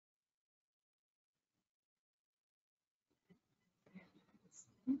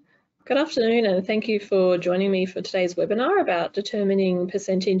Good afternoon, and thank you for joining me for today's webinar about determining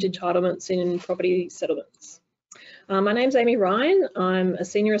percentage entitlements in property settlements. My name's Amy Ryan. I'm a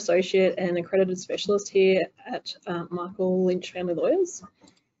Senior Associate and Accredited Specialist here at Michael Lynch Family Lawyers.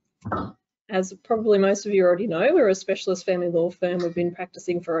 As probably most of you already know, we're a specialist family law firm. We've been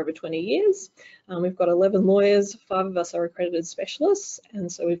practicing for over 20 years. We've got 11 lawyers, 5 of us are accredited specialists,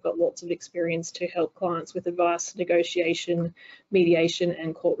 and so we've got lots of experience to help clients with advice, negotiation, mediation,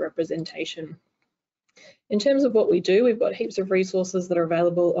 and court representation. In terms of what we do, we've got heaps of resources that are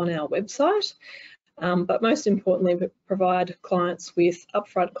available on our website, but most importantly, we provide clients with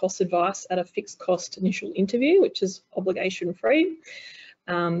upfront cost advice at a fixed cost initial interview, which is obligation free.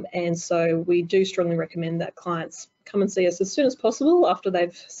 And so we do strongly recommend that clients come and see us as soon as possible after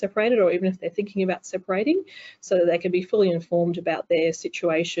they've separated, or even if they're thinking about separating, so that they can be fully informed about their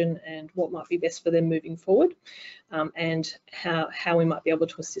situation and what might be best for them moving forward, and how we might be able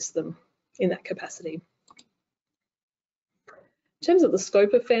to assist them in that capacity. In terms of the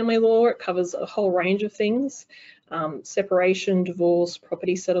scope of family law, it covers a whole range of things. Separation, divorce,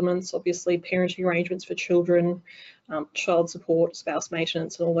 property settlements, obviously parenting arrangements for children, child support, spouse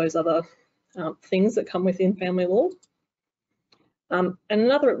maintenance, and all those other things that come within family law. And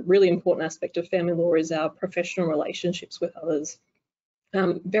another really important aspect of family law is our professional relationships with others.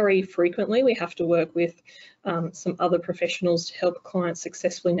 Very frequently, we have to work with some other professionals to help clients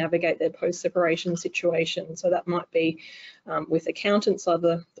successfully navigate their post-separation situation. So that might be with accountants,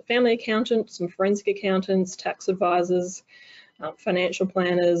 either the family accountant, some forensic accountants, tax advisors, financial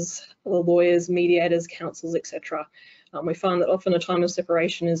planners, lawyers, mediators, counsels, etc. We find that often a time of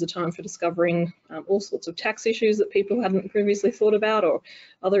separation is a time for discovering all sorts of tax issues that people hadn't previously thought about, or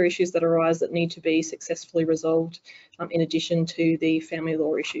other issues that arise that need to be successfully resolved, in addition to the family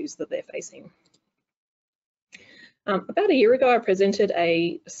law issues that they're facing. About a year ago, I presented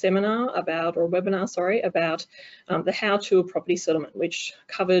a seminar about, or a webinar, sorry, about the how-to of property settlement, which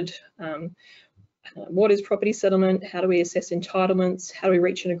covered what is property settlement, how do we assess entitlements, how do we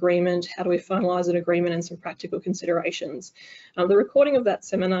reach an agreement, how do we finalise an agreement, and some practical considerations. The recording of that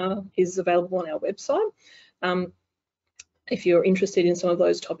seminar is available on our website if you're interested in some of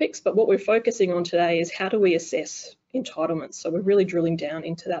those topics, but what we're focusing on today is how do we assess entitlements. So we're really drilling down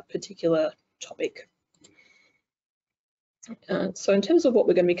into that particular topic. So in terms of what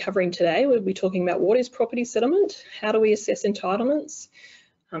we're going to be covering today, we'll be talking about what is property settlement, how do we assess entitlements,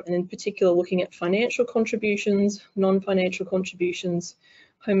 and in particular looking at financial contributions, non-financial contributions,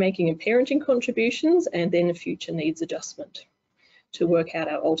 homemaking and parenting contributions, and then a future needs adjustment to work out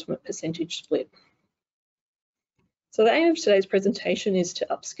our ultimate percentage split. So the aim of today's presentation is to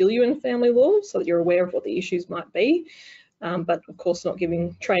upskill you in family law so that you're aware of what the issues might be, but of course not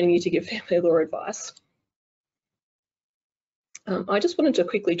training you to give family law advice. I just wanted to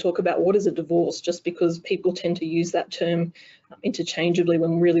quickly talk about what is a divorce, just because people tend to use that term interchangeably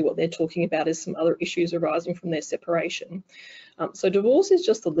when really what they're talking about is some other issues arising from their separation. So divorce is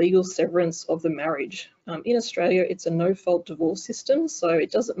just the legal severance of the marriage. In Australia, it's a no-fault divorce system, so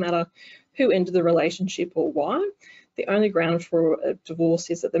it doesn't matter who ended the relationship or why. The only ground for a divorce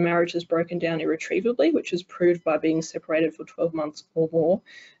is that the marriage has broken down irretrievably, which is proved by being separated for 12 months or more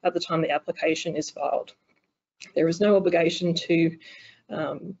at the time the application is filed. There is no obligation to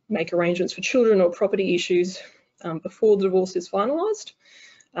make arrangements for children or property issues before the divorce is finalised,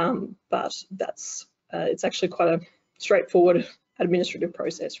 but it's actually quite a straightforward administrative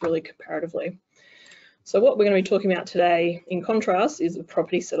process, really, comparatively. So what we're going to be talking about today, in contrast, is a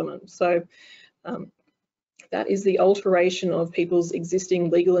property settlement. So that is the alteration of people's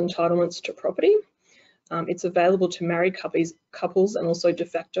existing legal entitlements to property. It's available to married couples and also de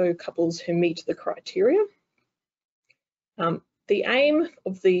facto couples who meet the criteria. The aim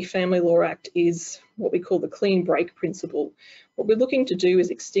of the Family Law Act is what we call the clean break principle. What we're looking to do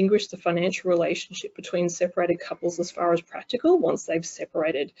is extinguish the financial relationship between separated couples as far as practical once they've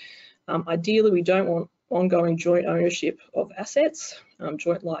separated. Ideally, we don't want ongoing joint ownership of assets,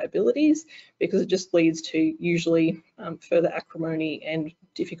 joint liabilities, because it just leads to usually further acrimony and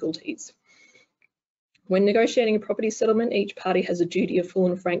difficulties. When negotiating a property settlement, each party has a duty of full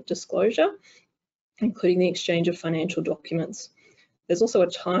and frank disclosure, including the exchange of financial documents. There's also a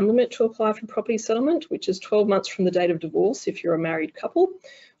time limit to apply for property settlement, which is 12 months from the date of divorce if you're a married couple,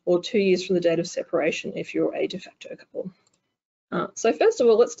 or 2 years from the date of separation if you're a de facto couple. So first of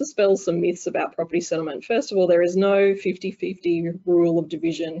all, let's dispel some myths about property settlement. First of all, there is no 50-50 rule of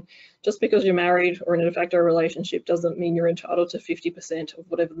division. Just because you're married or in a de facto relationship doesn't mean you're entitled to 50% of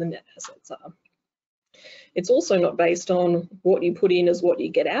whatever the net assets are. It's also not based on what you put in as what you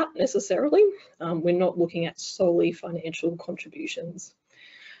get out necessarily. We're not looking at solely financial contributions.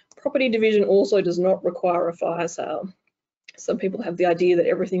 Property division also does not require a fire sale. Some people have the idea that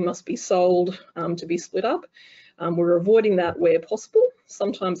everything must be sold to be split up. We're avoiding that where possible.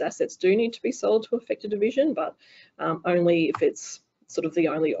 Sometimes assets do need to be sold to effect a division, but only if it's sort of the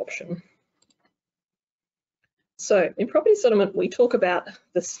only option. So in property settlement, we talk about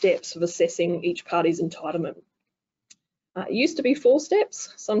the steps of assessing each party's entitlement. It used to be 4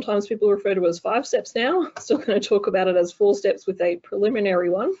 steps. Sometimes people refer to it as 5 steps now. Still going to talk about it as 4 steps with a preliminary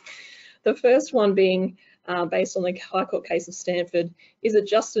one. The first one being based on the High Court case of Stanford, is it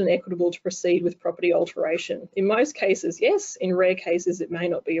just and equitable to proceed with property alteration? In most cases, yes. In rare cases, it may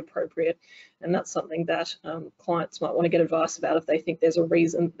not be appropriate. And that's something that clients might want to get advice about if they think there's a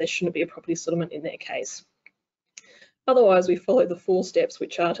reason there shouldn't be a property settlement in their case. Otherwise, we follow the 4 steps,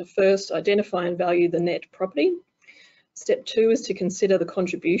 which are to first identify and value the net property. Step 2 is to consider the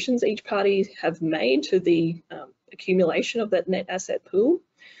contributions each party have made to the accumulation of that net asset pool.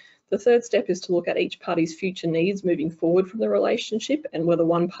 The third step is to look at each party's future needs moving forward from the relationship and whether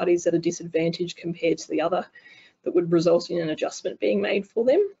one party is at a disadvantage compared to the other that would result in an adjustment being made for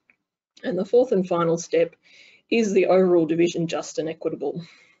them. And the fourth and final step is the overall division just and equitable.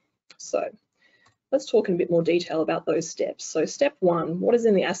 So let's talk in a bit more detail about those steps. So step 1, what is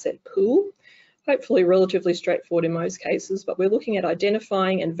in the asset pool? Hopefully relatively straightforward in most cases, but we're looking at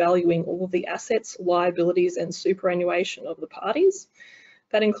identifying and valuing all of the assets, liabilities and superannuation of the parties.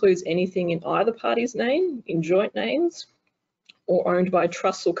 That includes anything in either party's name, in joint names, or owned by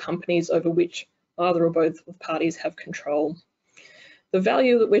trusts or companies over which either or both of parties have control. The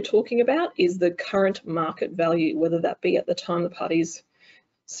value that we're talking about is the current market value, whether that be at the time the parties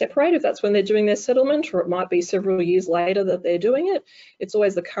separate, if that's when they're doing their settlement, or it might be several years later that they're doing it. It's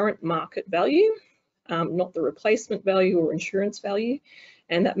always the current market value, not the replacement value or insurance value,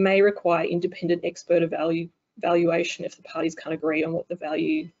 and that may require independent expert valuation if the parties can't agree on what the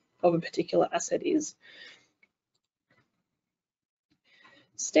value of a particular asset is.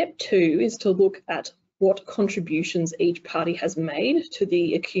 Step 2 is to look at what contributions each party has made to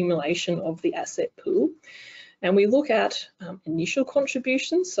the accumulation of the asset pool. And we look at initial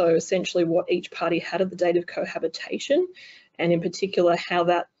contributions, so essentially what each party had at the date of cohabitation, and in particular how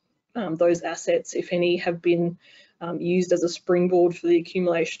that those assets, if any, have been used as a springboard for the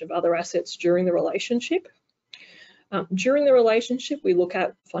accumulation of other assets during the relationship. During the relationship, we look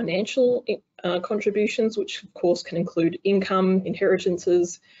at financial contributions, which of course can include income,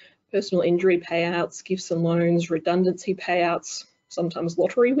 inheritances, personal injury payouts, gifts and loans, redundancy payouts, sometimes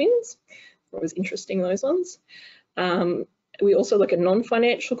lottery wins. Always interesting, those ones. We also look at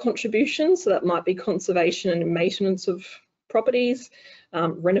non-financial contributions, so that might be conservation and maintenance of properties,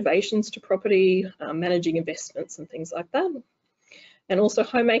 renovations to property, managing investments and things like that. And also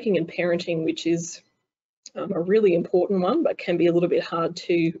homemaking and parenting, which is a really important one, but can be a little bit hard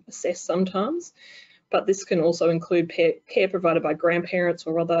to assess sometimes. But this can also include care provided by grandparents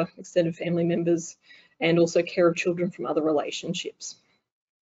or other extended family members, and also care of children from other relationships.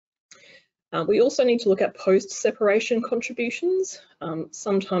 We also need to look at post-separation contributions.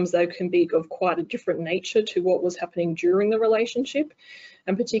 Sometimes they can be of quite a different nature to what was happening during the relationship,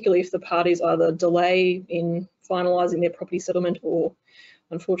 and particularly if the parties either delay in finalising their property settlement or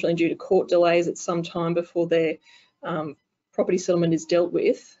unfortunately due to court delays at some time before their property settlement is dealt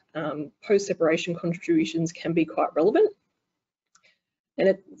with, post-separation contributions can be quite relevant.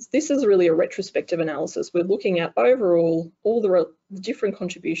 And this is really a retrospective analysis. We're looking at overall all the different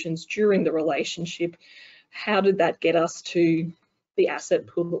contributions during the relationship. How did that get us to the asset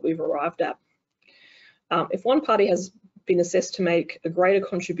pool that we've arrived at? If one party has been assessed to make a greater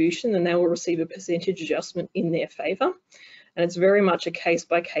contribution, then they will receive a percentage adjustment in their favour. And it's very much a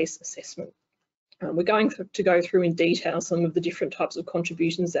case-by-case assessment. We're going to go through in detail some of the different types of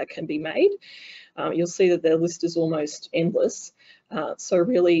contributions that can be made. You'll see that their list is almost endless. So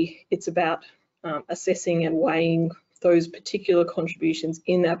really it's about assessing and weighing those particular contributions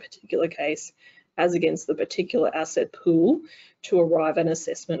in that particular case as against the particular asset pool to arrive at an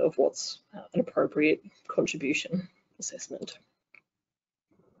assessment of what's an appropriate contribution assessment.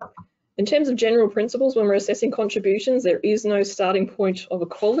 In terms of general principles, when we're assessing contributions, there is no starting point of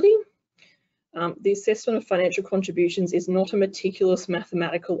equality. The assessment of financial contributions is not a meticulous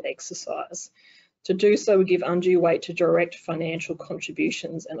mathematical exercise. To do so would give undue weight to direct financial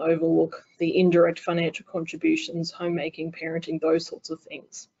contributions and overlook the indirect financial contributions, homemaking, parenting, those sorts of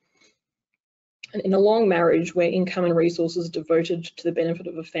things. And in a long marriage where income and resources are devoted to the benefit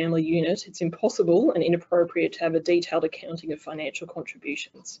of a family unit, it's impossible and inappropriate to have a detailed accounting of financial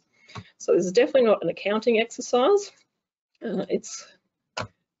contributions. So this is definitely not an accounting exercise. It's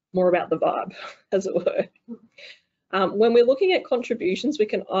more about the vibe, as it were. When we're looking at contributions, we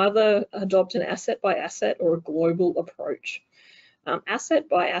can either adopt an asset by asset or a global approach. Asset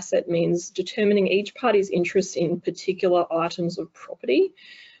by asset means determining each party's interest in particular items of property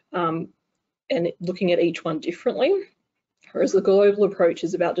and looking at each one differently, whereas the global approach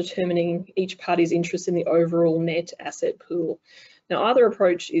is about determining each party's interest in the overall net asset pool. Now, either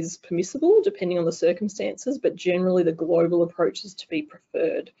approach is permissible depending on the circumstances, but generally the global approach is to be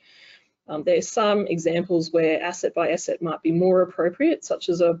preferred. There are some examples where asset by asset might be more appropriate, such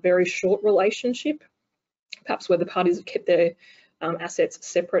as a very short relationship, perhaps where the parties have kept their assets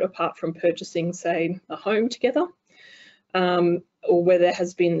separate apart from purchasing, say, a home together, or where there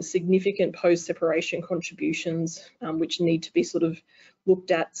has been significant post-separation contributions which need to be sort of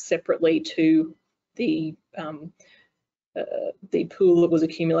looked at separately to the pool that was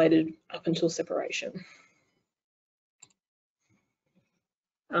accumulated up until separation.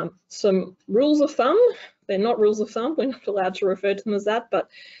 Some rules of thumb. They're not rules of thumb, we're not allowed to refer to them as that, but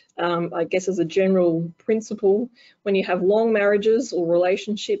I guess as a general principle, when you have long marriages or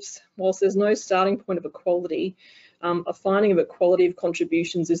relationships, whilst there's no starting point of equality, a finding of equality of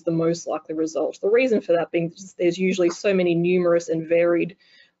contributions is the most likely result. The reason for that being there's usually so many numerous and varied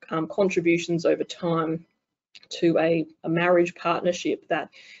contributions over time to a marriage partnership that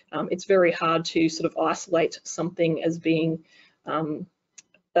it's very hard to sort of isolate something as being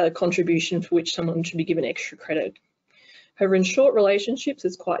a contribution for which someone should be given extra credit. However, in short relationships,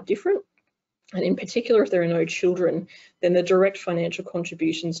 it's quite different. And in particular, if there are no children, then the direct financial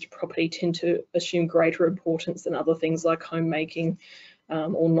contributions to property tend to assume greater importance than other things like homemaking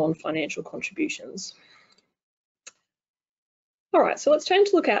or non-financial contributions. All right, so let's turn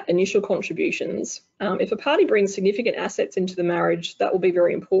to look at initial contributions. If a party brings significant assets into the marriage, that will be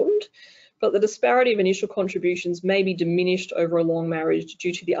very important, but the disparity of initial contributions may be diminished over a long marriage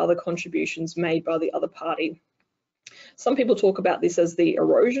due to the other contributions made by the other party. Some people talk about this as the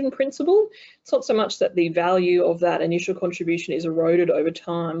erosion principle. It's not so much that the value of that initial contribution is eroded over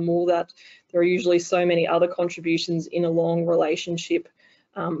time, more that there are usually so many other contributions in a long relationship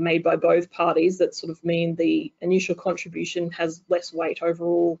made by both parties that sort of mean the initial contribution has less weight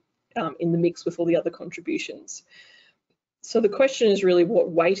overall in the mix with all the other contributions. So the question is really what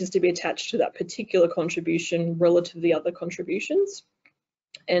weight is to be attached to that particular contribution relative to the other contributions.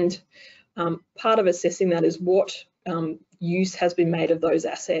 And part of assessing that is what use has been made of those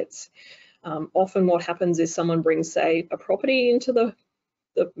assets. Often what happens is someone brings, say, a property into the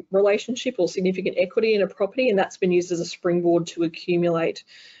relationship or significant equity in a property, and that's been used as a springboard to accumulate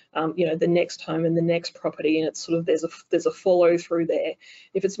the next home and the next property, and it's sort of there's a follow through there.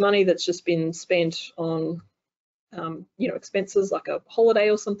 If it's money that's just been spent on expenses like a holiday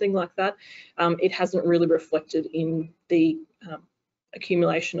or something like that, it hasn't really reflected in the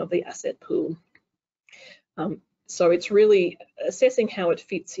accumulation of the asset pool. So it's really assessing how it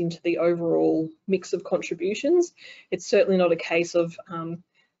fits into the overall mix of contributions. It's certainly not a case of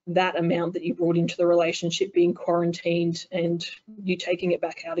that amount that you brought into the relationship being quarantined and you taking it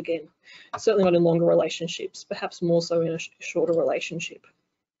back out again. Certainly not in longer relationships, perhaps more so in a shorter relationship.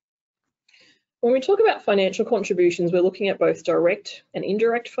 When we talk about financial contributions, we're looking at both direct and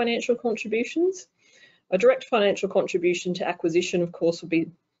indirect financial contributions. A direct financial contribution to acquisition, of course, would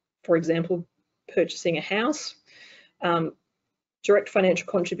be, for example, purchasing a house. Direct financial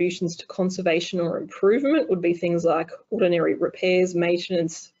contributions to conservation or improvement would be things like ordinary repairs,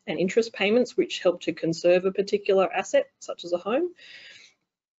 maintenance, and interest payments, which help to conserve a particular asset, such as a home.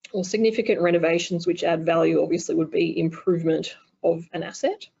 Or significant renovations, which add value, obviously, would be improvement of an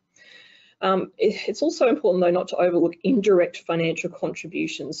asset. It's also important, though, not to overlook indirect financial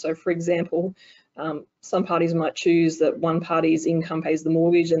contributions. So, for example, some parties might choose that one party's income pays the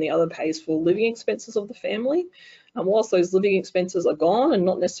mortgage and the other pays for living expenses of the family. Whilst those living expenses are gone and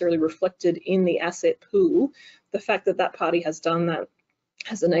not necessarily reflected in the asset pool, the fact that that party has done that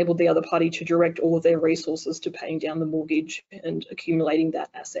has enabled the other party to direct all of their resources to paying down the mortgage and accumulating that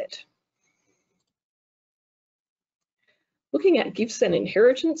asset. Looking at gifts and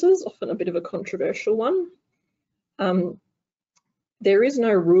inheritances, often a bit of a controversial one. There is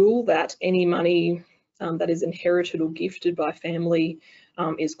no rule that any money that is inherited or gifted by family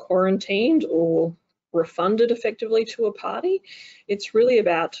is quarantined or refunded effectively to a party. It's really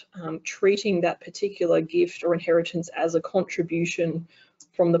about treating that particular gift or inheritance as a contribution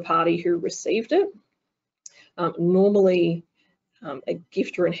from the party who received it. Normally, a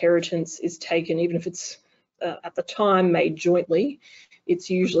gift or inheritance is taken, even if it's at the time made jointly, it's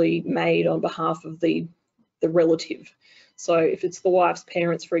usually made on behalf of the relative. So if it's the wife's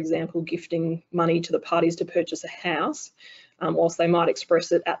parents, for example, gifting money to the parties to purchase a house, whilst they might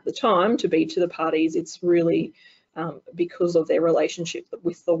express it at the time to be to the parties, it's really because of their relationship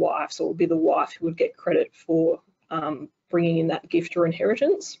with the wife. So it would be the wife who would get credit for bringing in that gift or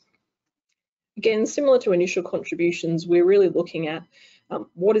inheritance. Again, similar to initial contributions, we're really looking at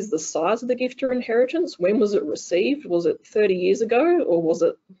what is the size of the gift or inheritance? When was it received? Was it 30 years ago or was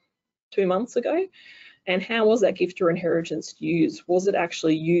it 2 months ago? And how was that gift or inheritance used? Was it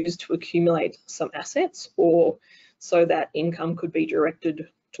actually used to accumulate some assets, or so that income could be directed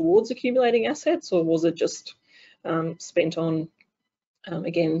towards accumulating assets, or was it just spent on,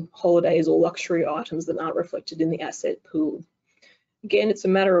 again, holidays or luxury items that aren't reflected in the asset pool? Again, it's a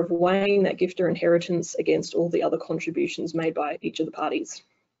matter of weighing that gift or inheritance against all the other contributions made by each of the parties.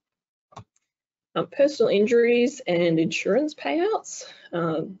 Personal injuries and insurance payouts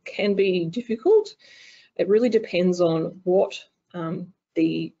can be difficult. It really depends on what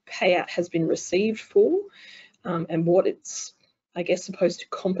the payout has been received for and what it's, I guess, supposed to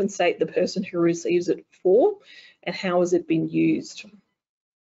compensate the person who receives it for, and how has it been used.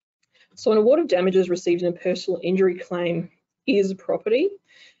 So an award of damages received in a personal injury claim is property,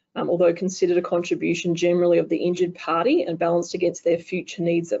 although considered a contribution generally of the injured party and balanced against their future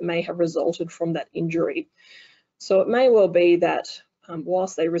needs that may have resulted from that injury. So it may well be that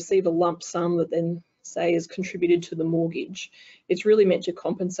whilst they receive a lump sum that then, say, is contributed to the mortgage, it's really meant to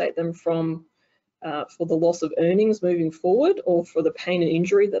compensate them from for the loss of earnings moving forward or for the pain and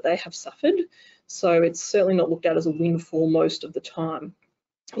injury that they have suffered. So it's certainly not looked at as a windfall most of the time.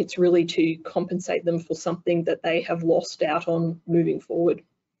 It's really to compensate them for something that they have lost out on moving forward.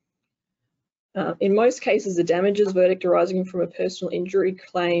 In most cases, the damages verdict arising from a personal injury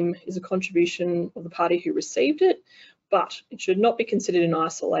claim is a contribution of the party who received it, but it should not be considered in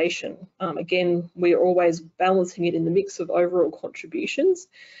isolation. Again, we are always balancing it in the mix of overall contributions,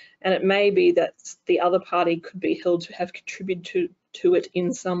 and it may be that the other party could be held to have contributed to it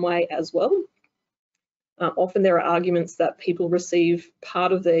in some way as well. Often there are arguments that people receive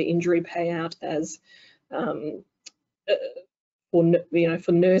part of their injury payout as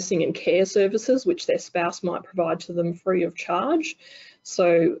for nursing and care services, which their spouse might provide to them free of charge.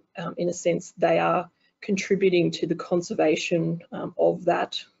 So in a sense, they are contributing to the conservation of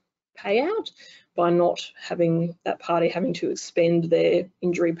that payout by not having that party having to expend their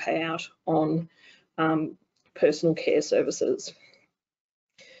injury payout on personal care services.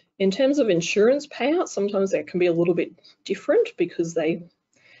 In terms of insurance payouts, sometimes that can be a little bit different because they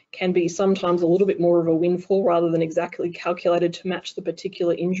can be sometimes a little bit more of a windfall rather than exactly calculated to match the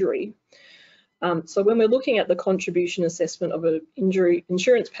particular injury. So when we're looking at the contribution assessment of an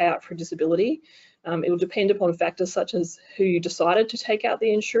insurance payout for disability, it will depend upon factors such as who you decided to take out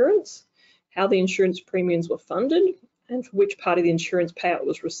the insurance, how the insurance premiums were funded, and for which party the insurance payout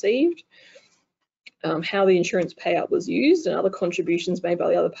was received, how the insurance payout was used, and other contributions made by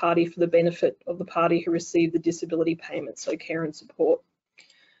the other party for the benefit of the party who received the disability payment, so care and support.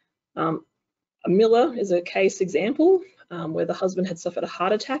 A Miller is a case example where the husband had suffered a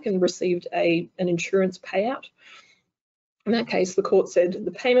heart attack and received an insurance payout. In that case, the court said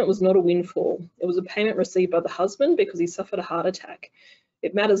the payment was not a windfall. It was a payment received by the husband because he suffered a heart attack.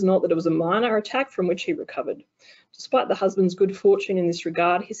 It matters not that it was a minor attack from which he recovered. Despite the husband's good fortune in this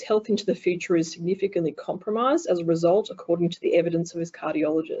regard, his health into the future is significantly compromised as a result, according to the evidence of his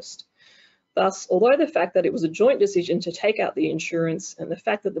cardiologist. Thus, although the fact that it was a joint decision to take out the insurance and the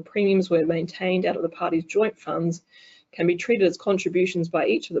fact that the premiums were maintained out of the parties' joint funds can be treated as contributions by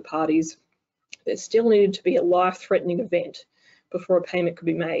each of the parties, there still needed to be a life-threatening event before a payment could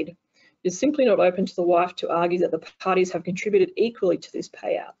be made. It is simply not open to the wife to argue that the parties have contributed equally to this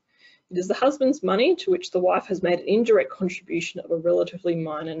payout. It is the husband's money to which the wife has made an indirect contribution of a relatively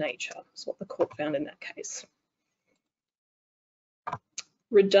minor nature. That's what the court found in that case.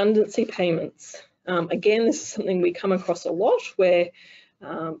 Redundancy payments. Again, this is something we come across a lot where,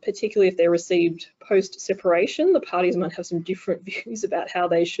 particularly if they're received post-separation, the parties might have some different views about how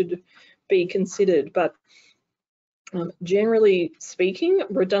they should be considered. But generally speaking,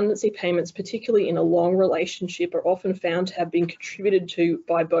 redundancy payments, particularly in a long relationship, are often found to have been contributed to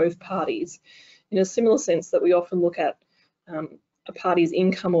by both parties, in a similar sense that we often look at a party's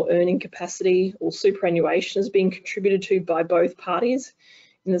income or earning capacity or superannuation as being contributed to by both parties,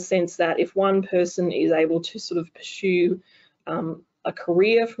 in the sense that if one person is able to sort of pursue a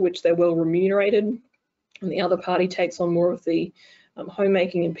career for which they're well remunerated and the other party takes on more of the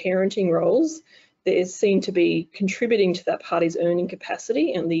homemaking and parenting roles, they're seen to be contributing to that party's earning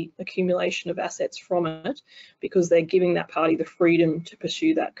capacity and the accumulation of assets from it, because they're giving that party the freedom to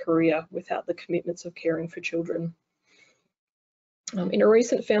pursue that career without the commitments of caring for children. In a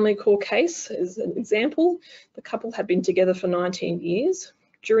recent family court case, as an example, the couple had been together for 19 years.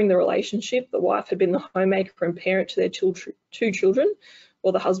 during the relationship, the wife had been the homemaker and parent to their two children,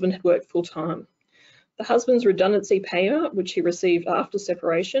 while the husband had worked full-time. The husband's redundancy payout, which he received after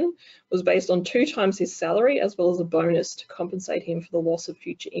separation, was based on 2 times his salary, as well as a bonus to compensate him for the loss of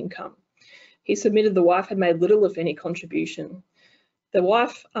future income. He submitted the wife had made little, if any, contribution. The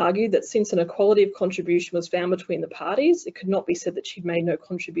wife argued that since an equality of contribution was found between the parties, it could not be said that she'd made no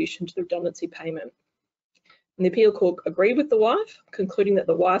contribution to the redundancy payment. And the appeal court agreed with the wife, concluding that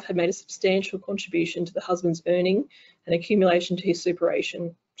the wife had made a substantial contribution to the husband's earning and accumulation to his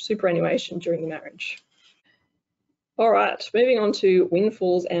superannuation during the marriage. All right, moving on to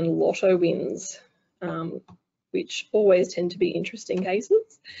windfalls and lotto wins, which always tend to be interesting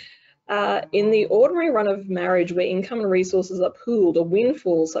cases. In the ordinary run of marriage where income and resources are pooled, a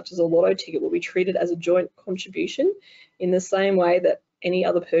windfall such as a lotto ticket will be treated as a joint contribution in the same way that any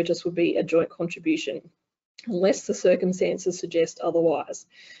other purchase would be a joint contribution, unless the circumstances suggest otherwise.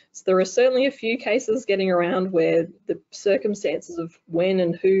 So there are certainly a few cases getting around where the circumstances of when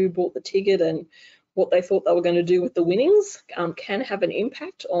and who bought the ticket and what they thought they were going to do with the winnings can have an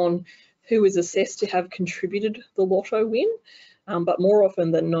impact on who is assessed to have contributed the lotto win. But more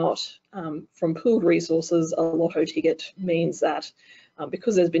often than not, from pooled resources, a lotto ticket means that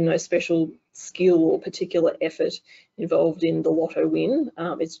because there's been no special skill or particular effort involved in the lotto win,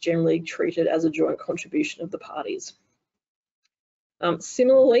 it's generally treated as a joint contribution of the parties.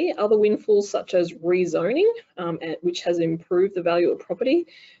 Similarly, other windfalls such as rezoning, which has improved the value of property,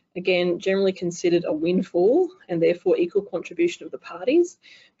 again, generally considered a windfall and therefore equal contribution of the parties,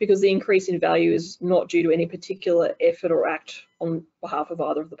 because the increase in value is not due to any particular effort or act on behalf of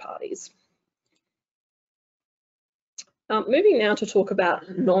either of the parties. Moving now to talk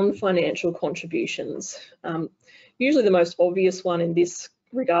about non-financial contributions. Usually the most obvious one in this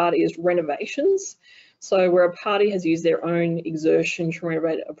regard is renovations. So where a party has used their own exertion to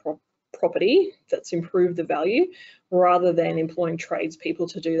renovate a property that's improved the value, rather than employing tradespeople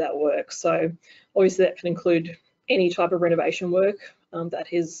to do that work. So obviously that can include any type of renovation work that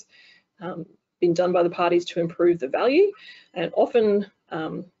has been done by the parties to improve the value. And often,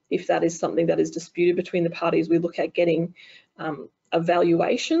 if that is something that is disputed between the parties, we look at getting a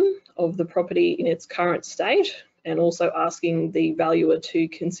valuation of the property in its current state, and also asking the valuer to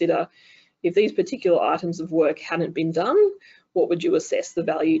consider if these particular items of work hadn't been done, what would you assess the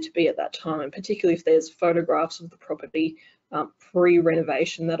value to be at that time, particularly if there's photographs of the property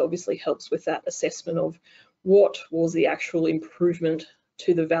pre-renovation. That obviously helps with that assessment of what was the actual improvement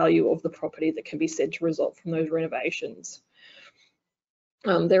to the value of the property that can be said to result from those renovations.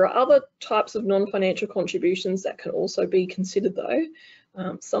 There are other types of non-financial contributions that can also be considered though.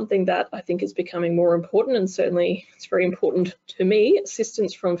 Something that I think is becoming more important, and certainly it's very important to me,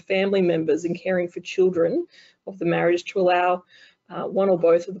 assistance from family members in caring for children of the marriage to allow one or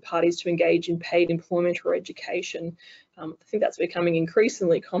both of the parties to engage in paid employment or education. I think that's becoming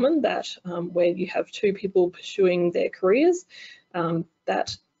increasingly common, that where you have two people pursuing their careers,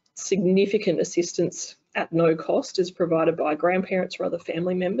 that significant assistance at no cost is provided by grandparents or other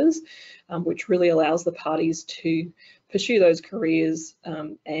family members, which really allows the parties to pursue those careers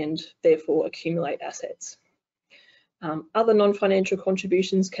and therefore accumulate assets. Other non-financial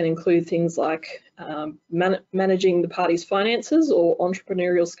contributions can include things like managing the party's finances or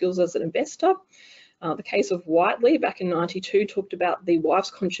entrepreneurial skills as an investor. The case of Whiteley back in '92 talked about the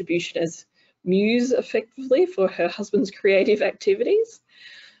wife's contribution as muse, effectively, for her husband's creative activities.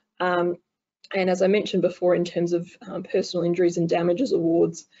 And as I mentioned before, in terms of personal injuries and damages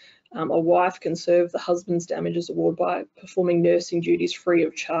awards, a wife can serve the husband's damages award by performing nursing duties free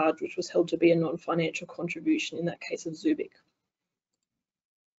of charge, which was held to be a non-financial contribution in that case of Zubik.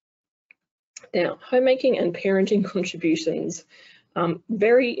 Now, homemaking and parenting contributions,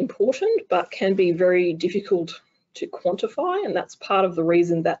 very important, but can be very difficult to quantify, and that's part of the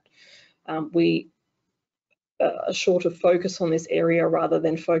reason that we are sure to focus on this area rather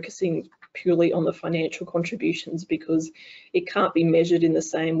than focusing purely on the financial contributions, because it can't be measured in the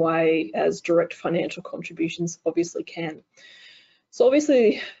same way as direct financial contributions obviously can. So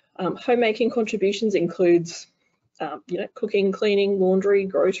obviously homemaking contributions includes cooking, cleaning, laundry,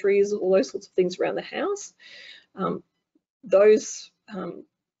 groceries, all those sorts of things around the house. Those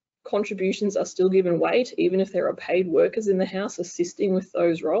contributions are still given weight even if there are paid workers in the house assisting with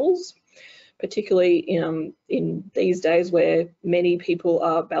those roles, particularly in these days where many people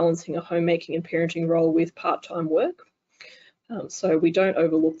are balancing a homemaking and parenting role with part-time work. So we don't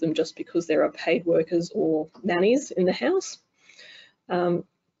overlook them just because there are paid workers or nannies in the house.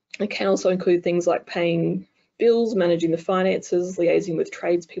 It can also include things like paying bills, managing the finances, liaising with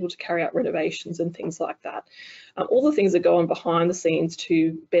tradespeople to carry out renovations and things like that. All the things that go on behind the scenes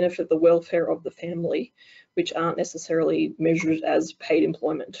to benefit the welfare of the family, which aren't necessarily measured as paid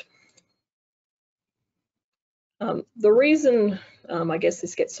employment. The reason I guess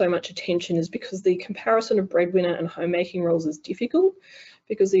this gets so much attention is because the comparison of breadwinner and homemaking roles is difficult,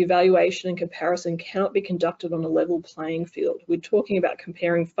 because the evaluation and comparison cannot be conducted on a level playing field. We're talking about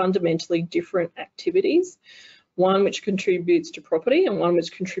comparing fundamentally different activities, one which contributes to property and one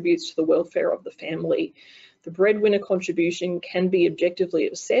which contributes to the welfare of the family. The breadwinner contribution can be objectively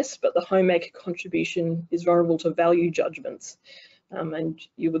assessed, but the homemaker contribution is vulnerable to value judgments. And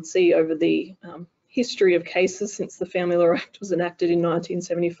you would see over the history of cases since the Family Law Act was enacted in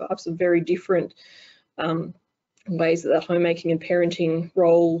 1975, some very different ways that homemaking and parenting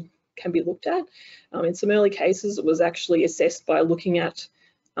role can be looked at. In some early cases, it was actually assessed by looking at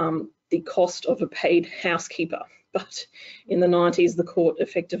the cost of a paid housekeeper. But in the 90s, the court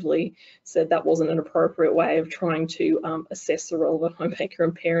effectively said that wasn't an appropriate way of trying to assess the role of a homemaker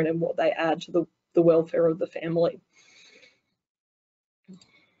and parent and what they add to the welfare of the family.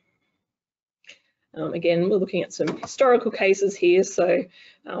 Again, we're looking at some historical cases here, so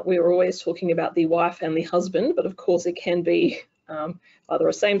we're always talking about the wife and the husband, but of course it can be either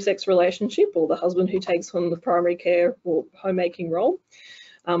a same-sex relationship or the husband who takes on the primary care or homemaking role.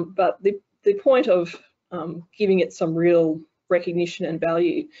 But the point of giving it some real recognition and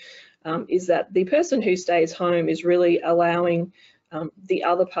value is that the person who stays home is really allowing the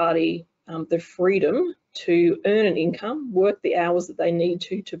other party the freedom to earn an income, work the hours that they need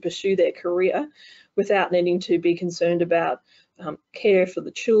to pursue their career without needing to be concerned about care for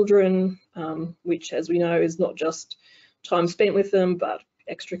the children, which, as we know, is not just time spent with them, but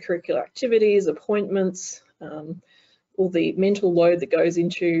extracurricular activities, appointments, all the mental load that goes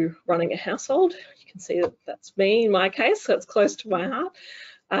into running a household. You can see that that's me in my case, so it's close to my heart.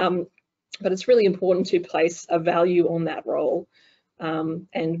 But it's really important to place a value on that role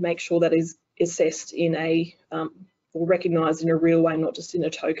and make sure that is assessed in a, or recognised in a real way, not just in a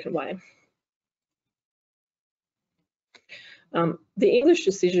token way. The English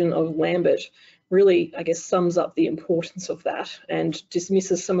decision of Lambert really, I guess, sums up the importance of that and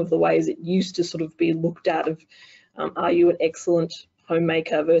dismisses some of the ways it used to sort of be looked at of are you an excellent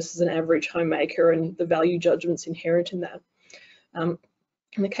homemaker versus an average homemaker and the value judgments inherent in that.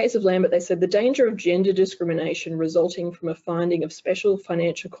 In the case of Lambert, they said the danger of gender discrimination resulting from a finding of special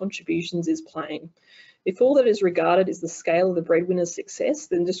financial contributions is plain. If all that is regarded is the scale of the breadwinner's success,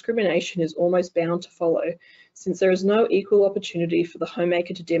 then discrimination is almost bound to follow, since there is no equal opportunity for the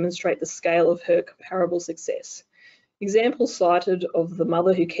homemaker to demonstrate the scale of her comparable success. Examples cited of the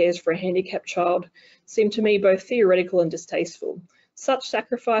mother who cares for a handicapped child seem to me both theoretical and distasteful. Such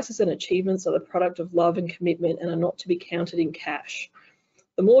sacrifices and achievements are the product of love and commitment and are not to be counted in cash.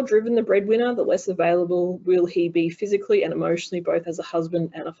 The more driven the breadwinner, the less available will he be physically and emotionally, both as a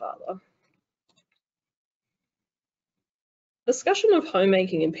husband and a father. Discussion of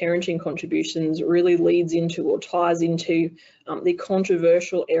homemaking and parenting contributions really leads into or ties into the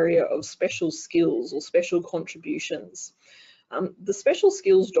controversial area of special skills or special contributions. The special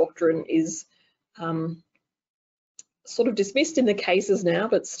skills doctrine is sort of dismissed in the cases now,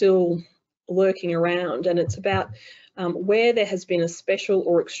 but still lurking around, and it's about where there has been a special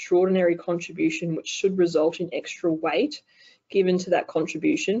or extraordinary contribution which should result in extra weight given to that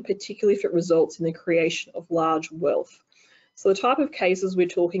contribution, particularly if it results in the creation of large wealth. So the type of cases we're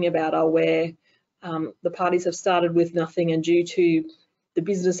talking about are where the parties have started with nothing, and due to the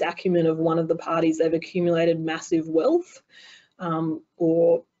business acumen of one of the parties, they've accumulated massive wealth,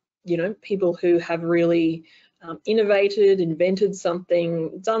 or people who have really innovated, invented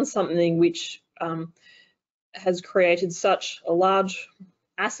something, done something which has created such a large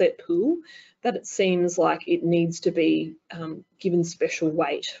asset pool that it seems like it needs to be given special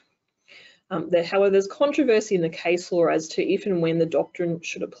weight. However, there's controversy in the case law as to if and when the doctrine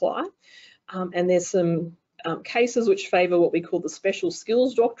should apply, and there's some cases which favour what we call the special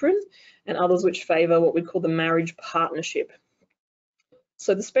skills doctrine and others which favour what we call the marriage partnership.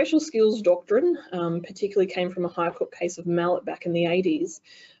 So the special skills doctrine particularly came from a High Court case of Mallet back in the 80s.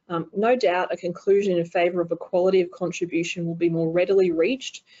 No doubt a conclusion in favour of equality of contribution will be more readily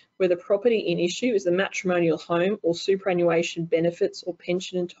reached where the property in issue is the matrimonial home or superannuation benefits or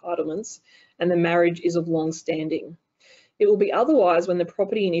pension entitlements and the marriage is of long standing. It will be otherwise when the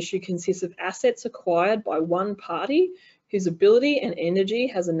property in issue consists of assets acquired by one party whose ability and energy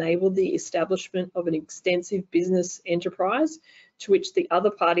has enabled the establishment of an extensive business enterprise to which the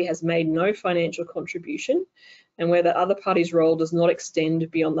other party has made no financial contribution, and where the other party's role does not extend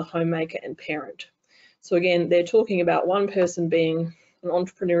beyond the homemaker and parent. So again, they're talking about one person being an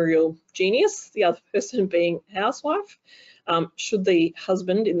entrepreneurial genius, the other person being a housewife. Should the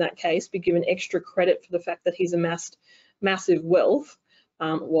husband, in that case, be given extra credit for the fact that he's amassed massive wealth,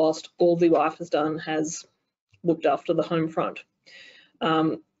 whilst all the wife has done has looked after the home front?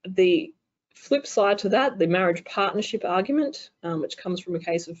 The flip side to that, the marriage partnership argument, which comes from a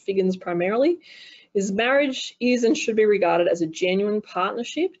case of Figgins primarily, is marriage is and should be regarded as a genuine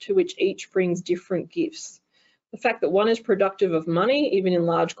partnership to which each brings different gifts. The fact that one is productive of money, even in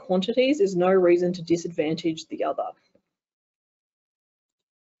large quantities, is no reason to disadvantage the other.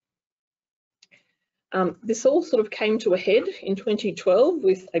 This all sort of came to a head in 2012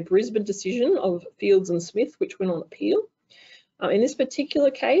 with a Brisbane decision of Fields and Smith, which went on appeal. In this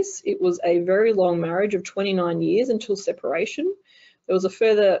particular case, it was a very long marriage of 29 years until separation. There was a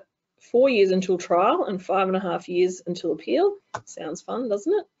further 4 years until trial and 5.5 years until appeal. Sounds fun,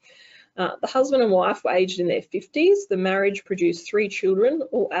 doesn't it? The husband and wife were aged in their 50s. The marriage produced 3 children,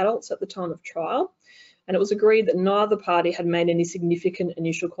 all adults at the time of trial. And it was agreed that neither party had made any significant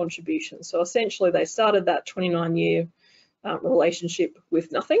initial contributions. So essentially they started that 29-year relationship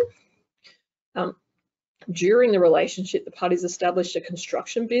with nothing. During the relationship, the parties established a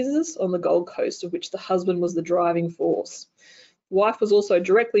construction business on the Gold Coast, of which the husband was the driving force. The wife was also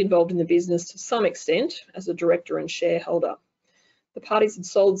directly involved in the business to some extent as a director and shareholder. The parties had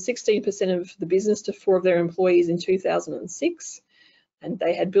sold 16% of the business to 4 of their employees in 2006. And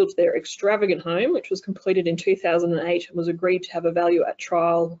they had built their extravagant home, which was completed in 2008 and was agreed to have a value at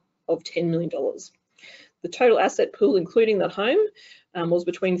trial of $10 million. The total asset pool, including that home, was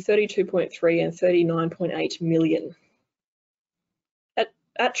between 32.3 and 39.8 million.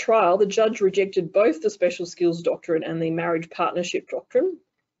 At trial, the judge rejected both the special skills doctrine and the marriage partnership doctrine,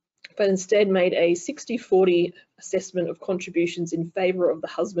 but instead made a 60-40 assessment of contributions in favour of the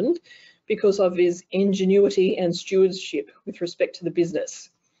husband because of his ingenuity and stewardship with respect to the business.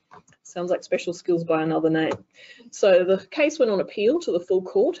 Sounds like special skills by another name. So the case went on appeal to the full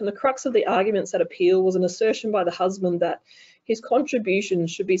court, and the crux of the arguments at appeal was an assertion by the husband that his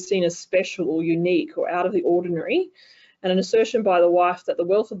contributions should be seen as special or unique or out of the ordinary, and an assertion by the wife that the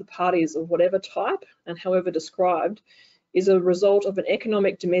wealth of the parties of whatever type and however described is a result of an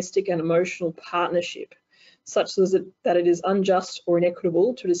economic, domestic and emotional partnership, such that it is unjust or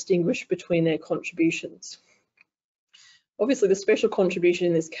inequitable to distinguish between their contributions. Obviously, the special contribution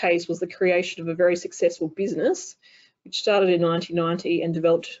in this case was the creation of a very successful business, which started in 1990 and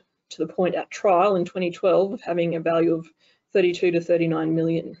developed to the point at trial in 2012 of having a value of 32 to 39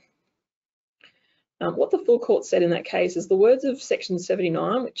 million. What the full court said in that case is the words of section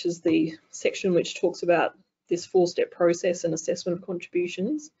 79, which is the section which talks about this 4-step process and assessment of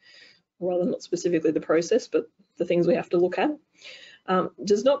contributions, or rather not specifically the process, but the things we have to look at,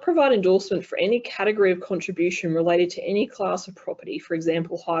 does not provide endorsement for any category of contribution related to any class of property, for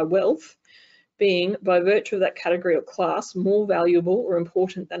example, high wealth, being, by virtue of that category or class, more valuable or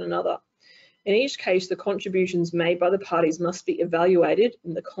important than another. In each case, the contributions made by the parties must be evaluated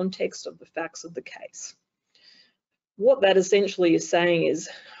in the context of the facts of the case. What that essentially is saying is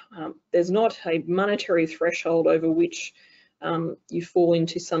there's not a monetary threshold over which you fall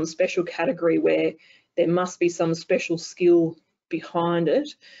into some special category where there must be some special skill behind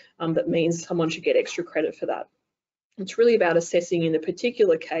it that means someone should get extra credit for that. It's really about assessing in the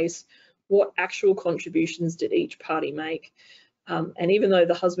particular case what actual contributions did each party make. And even though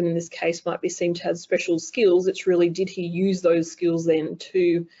the husband in this case might be seen to have special skills, it's really, did he use those skills then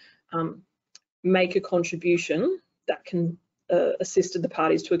to make a contribution that can assisted the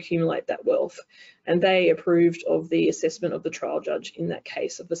parties to accumulate that wealth? And they approved of the assessment of the trial judge in that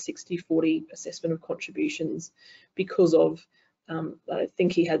case of a 60-40 assessment of contributions because of, I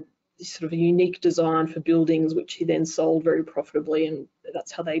think he had sort of a unique design for buildings, which he then sold very profitably, and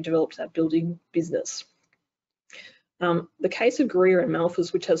that's how they developed that building business. The case of Greer and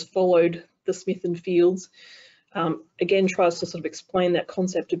Malthus, which has followed the Smith and Fields, again tries to sort of explain that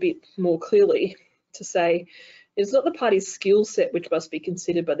concept a bit more clearly, to say it's not the party's skill set which must be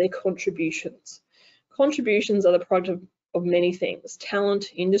considered, but their contributions. Contributions are the product of many things: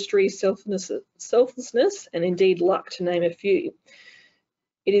 talent, industry, selflessness, and indeed luck, to name a few.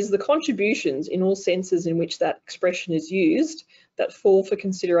 It is the contributions in all senses in which that expression is used that fall for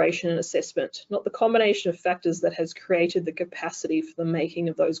consideration and assessment, not the combination of factors that has created the capacity for the making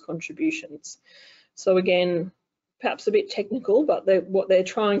of those contributions. So again, perhaps a bit technical, but what they're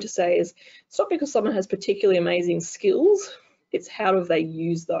trying to say is it's not because someone has particularly amazing skills, it's how have they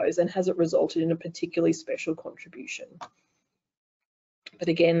used those and has it resulted in a particularly special contribution. But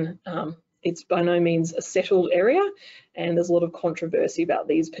again, it's by no means a settled area, and there's a lot of controversy about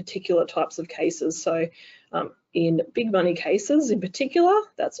these particular types of cases. So in big money cases in particular,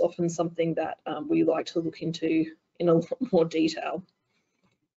 that's often something that we like to look into in a lot more detail.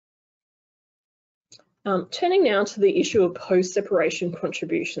 Turning now to the issue of post-separation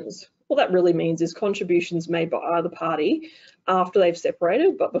contributions. What that really means is contributions made by either party after they've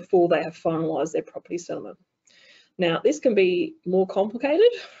separated, but before they have finalised their property settlement. Now, this can be more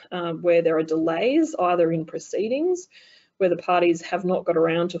complicated where there are delays either in proceedings, where the parties have not got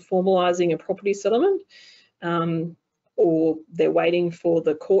around to formalising a property settlement, or they're waiting for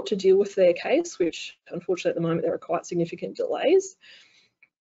the court to deal with their case, which unfortunately at the moment there are quite significant delays.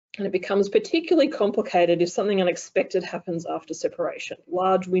 And it becomes particularly complicated if something unexpected happens after separation.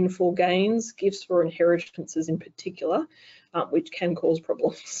 Large windfall gains, gifts for inheritances in particular, which can cause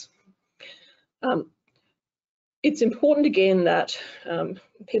problems. It's important again that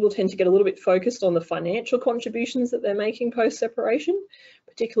people tend to get a little bit focused on the financial contributions that they're making post-separation,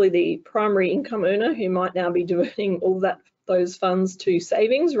 particularly the primary income earner who might now be diverting all those funds to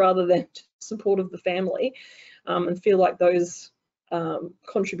savings rather than to support of the family, and feel like those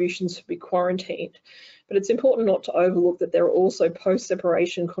contributions should be quarantined. But it's important not to overlook that there are also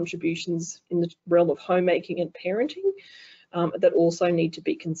post-separation contributions in the realm of homemaking and parenting that also need to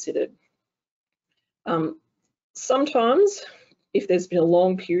be considered. Sometimes, if there's been a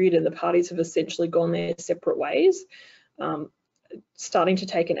long period and the parties have essentially gone their separate ways, starting to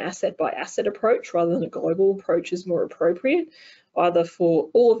take an asset by asset approach rather than a global approach is more appropriate, either for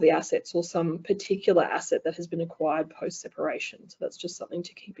all of the assets or some particular asset that has been acquired post-separation. So that's just something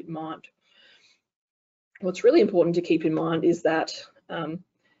to keep in mind. What's really important to keep in mind is that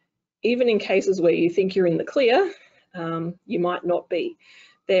even in cases where you think you're in the clear, you might not be.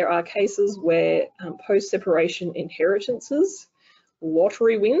 There are cases where post-separation inheritances,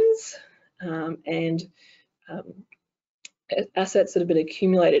 lottery wins, and assets that have been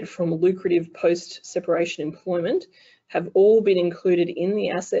accumulated from lucrative post-separation employment have all been included in the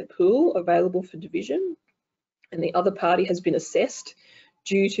asset pool available for division, and the other party has been assessed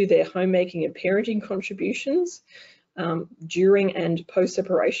due to their homemaking and parenting contributions during and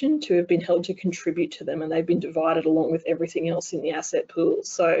post-separation to have been held to contribute to them, and they've been divided along with everything else in the asset pool.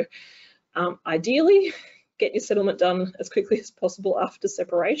 So ideally, get your settlement done as quickly as possible after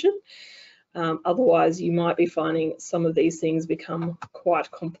separation. Otherwise, you might be finding some of these things become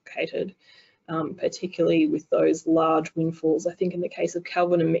quite complicated, particularly with those large windfalls. I think in the case of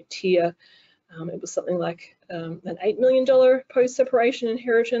Calvin and McTeer, it was something like an $8 million post-separation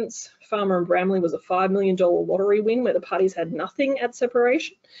inheritance. Farmer and Bramley was a $5 million lottery win where the parties had nothing at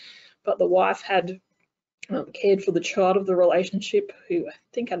separation, but the wife had cared for the child of the relationship who I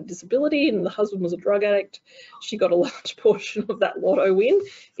think had a disability, and the husband was a drug addict. She got a large portion of that lotto win,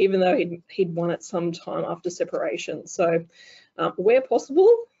 even though he'd won it some time after separation. So where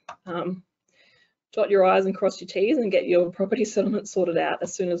possible, dot your I's and cross your T's and get your property settlement sorted out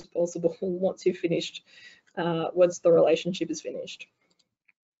as soon as possible once you've finished, once the relationship is finished.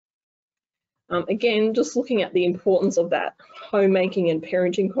 Again, just looking at the importance of that homemaking and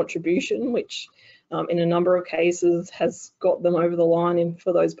parenting contribution, which in a number of cases has got them over the line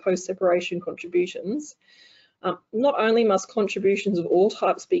for those post-separation contributions. Not only must contributions of all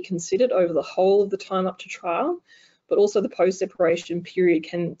types be considered over the whole of the time up to trial, but also the post-separation period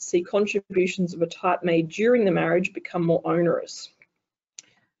can see contributions of a type made during the marriage become more onerous.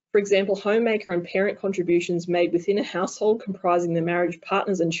 For example, homemaker and parent contributions made within a household comprising the marriage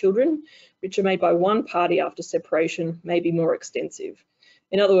partners and children, which are made by one party after separation, may be more extensive.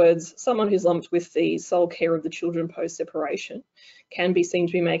 In other words, someone who's lumped with the sole care of the children post-separation can be seen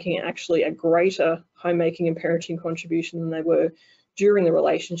to be making actually a greater homemaking and parenting contribution than they were during the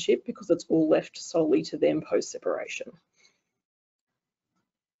relationship, because it's all left solely to them post-separation.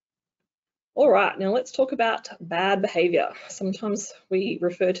 All right, now let's talk about bad behaviour. Sometimes we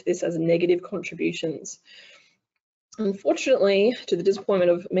refer to this as negative contributions. Unfortunately, to the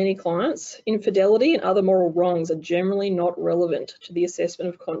disappointment of many clients, infidelity and other moral wrongs are generally not relevant to the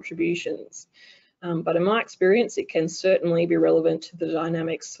assessment of contributions. But in my experience, it can certainly be relevant to the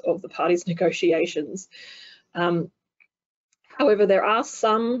dynamics of the parties' negotiations. However, there are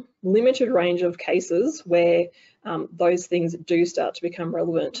some limited range of cases where those things do start to become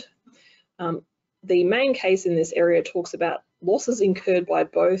relevant. The main case in this area talks about losses incurred by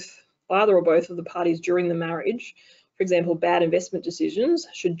either or both of the parties during the marriage. For example, bad investment decisions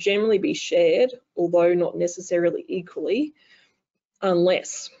should generally be shared, although not necessarily equally,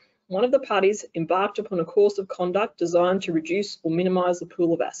 unless one of the parties embarked upon a course of conduct designed to reduce or minimise the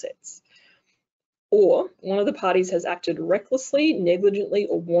pool of assets, or one of the parties has acted recklessly, negligently,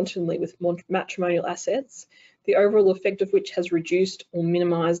 or wantonly with matrimonial assets, the overall effect of which has reduced or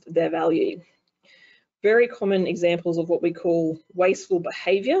minimised their value. Very common examples of what we call wasteful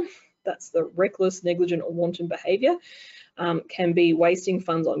behaviour, that's the reckless, negligent, or wanton behaviour, can be wasting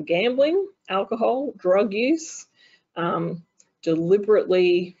funds on gambling, alcohol, drug use,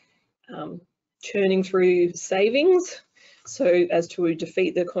 deliberately churning through savings so as to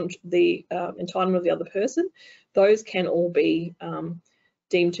defeat the entitlement of the other person. Those can all be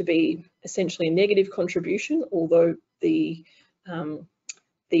deemed to be essentially a negative contribution, although the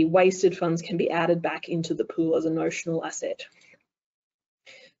wasted funds can be added back into the pool as a notional asset.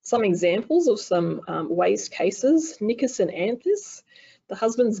 Some examples of some waste cases: Nicus and Anthis. The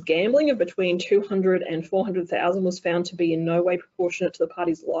husband's gambling of between 200 and 400,000 was found to be in no way proportionate to the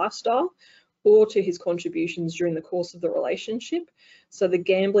party's lifestyle or to his contributions during the course of the relationship. So the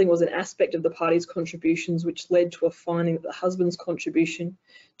gambling was an aspect of the party's contributions which led to a finding that the husband's contribution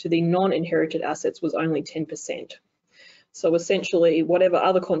to the non-inherited assets was only 10%. So essentially, whatever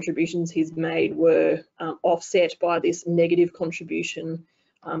other contributions he's made were offset by this negative contribution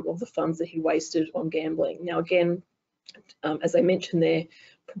of the funds that he wasted on gambling. Now again, as I mentioned, they're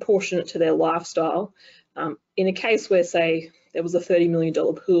proportionate to their lifestyle. In a case where, say, there was a $30 million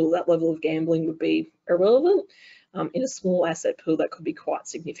pool, that level of gambling would be irrelevant. In a small asset pool, that could be quite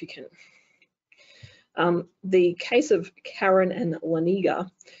significant. The case of Karen and Laniga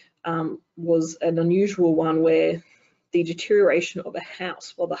was an unusual one where the deterioration of a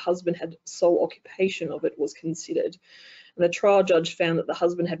house while the husband had sole occupation of it was considered. And the trial judge found that the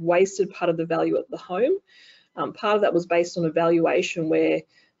husband had wasted part of the value of the home. Part of that was based on a valuation where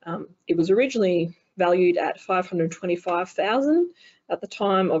it was originally valued at $525,000. At the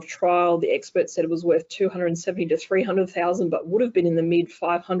time of trial, the expert said it was worth $270,000 to $300,000, but would have been in the mid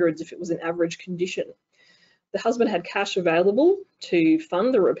 500s if it was in average condition. The husband had cash available to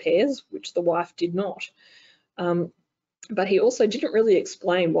fund the repairs, which the wife did not. But he also didn't really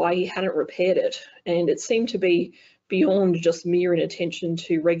explain why he hadn't repaired it, and it seemed to be beyond just mere inattention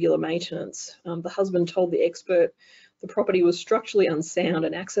to regular maintenance. The husband told the expert the property was structurally unsound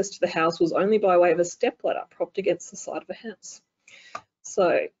and access to the house was only by way of a stepladder propped against the side of a house.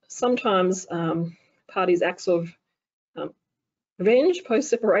 So sometimes parties' acts of revenge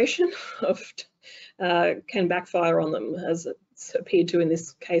post-separation can backfire on them, as it's appeared to in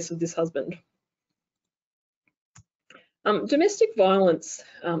this case of this husband. Domestic violence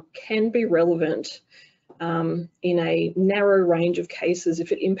can be relevant in a narrow range of cases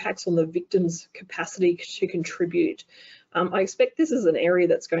if it impacts on the victim's capacity to contribute. I expect this is an area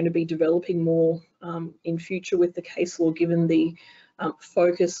that's going to be developing more in future with the case law, given the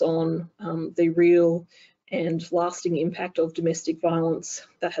focus on the real and lasting impact of domestic violence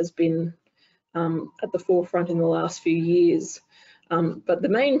that has been at the forefront in the last few years. But the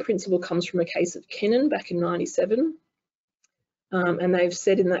main principle comes from a case of Kennan back in '97. And they've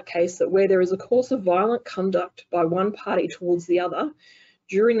said in that case that where there is a course of violent conduct by one party towards the other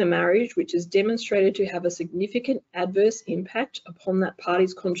during the marriage, which is demonstrated to have a significant adverse impact upon that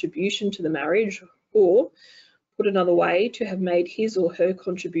party's contribution to the marriage, or, put another way, to have made his or her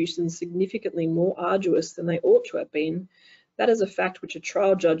contributions significantly more arduous than they ought to have been, that is a fact which a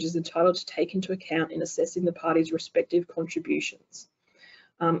trial judge is entitled to take into account in assessing the parties' respective contributions.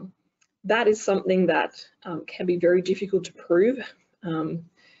 That is something that can be very difficult to prove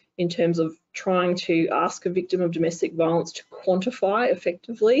in terms of trying to ask a victim of domestic violence to quantify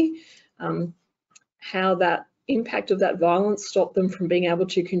effectively how that impact of that violence stopped them from being able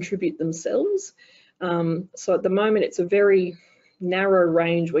to contribute themselves. So at the moment, it's a very narrow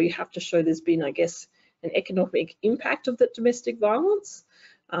range where you have to show there's been, I guess, an economic impact of that domestic violence,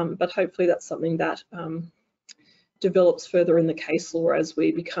 but hopefully that's something that develops further in the case law as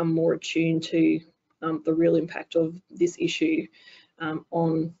we become more attuned to the real impact of this issue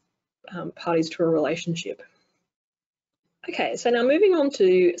on parties to a relationship. Okay, so now moving on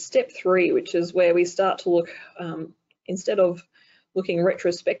to step 3, which is where we start to look, instead of looking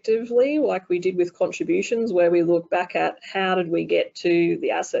retrospectively like we did with contributions, where we look back at how did we get to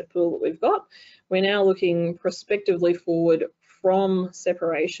the asset pool that we've got, we're now looking prospectively forward from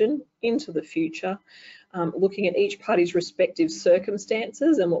separation into the future, looking at each party's respective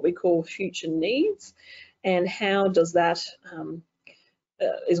circumstances and what we call future needs, and how does that,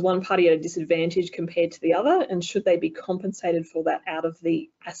 is one party at a disadvantage compared to the other, and should they be compensated for that out of the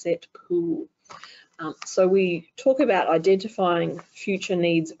asset pool? So we talk about identifying future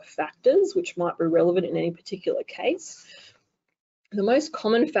needs factors which might be relevant in any particular case. The most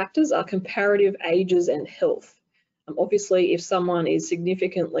common factors are comparative ages and health. Obviously, if someone is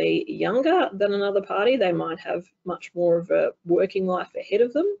significantly younger than another party, they might have much more of a working life ahead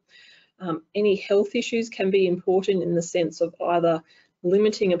of them. Any health issues can be important in the sense of either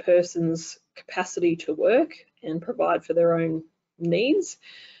limiting a person's capacity to work and provide for their own needs.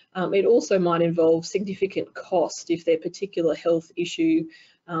 It also might involve significant cost if their particular health issue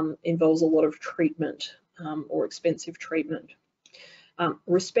involves a lot of treatment or expensive treatment.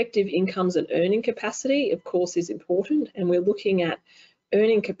 Respective incomes and earning capacity, of course, is important, and we're looking at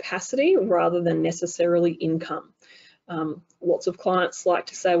earning capacity rather than necessarily income. Lots of clients like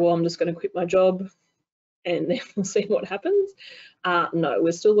to say, well, I'm just going to quit my job and then we'll see what happens. No,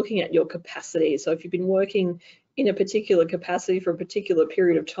 we're still looking at your capacity. So if you've been working in a particular capacity for a particular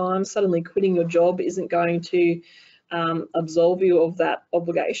period of time, suddenly quitting your job isn't going to absolve you of that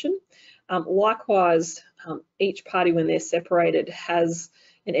obligation. Likewise, each party, when they're separated, has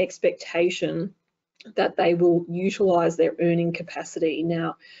an expectation that they will utilise their earning capacity.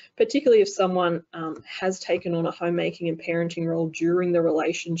 Now, particularly if someone has taken on a homemaking and parenting role during the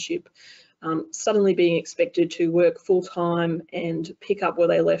relationship, suddenly being expected to work full-time and pick up where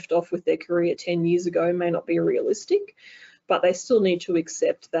they left off with their career 10 years ago may not be realistic, but they still need to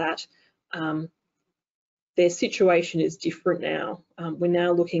accept that their situation is different now. We're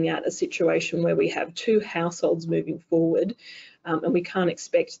now looking at a situation where we have two households moving forward, and we can't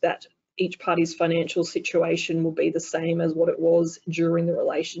expect that each party's financial situation will be the same as what it was during the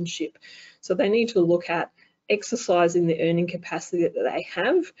relationship. So they need to look at exercising the earning capacity that they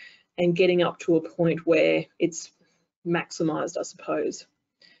have and getting up to a point where it's maximised, I suppose.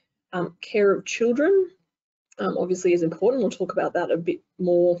 Care of children obviously is important. We'll talk about that a bit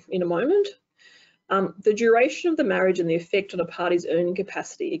more in a moment. The duration of the marriage and the effect on a party's earning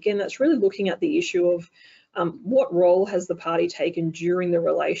capacity. Again, that's really looking at the issue of what role has the party taken during the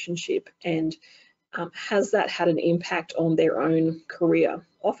relationship, and has that had an impact on their own career?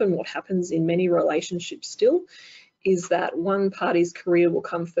 Often what happens in many relationships still is that one party's career will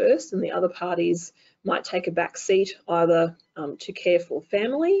come first and the other parties might take a back seat, either to care for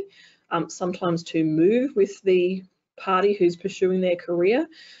family, sometimes to move with the party who's pursuing their career.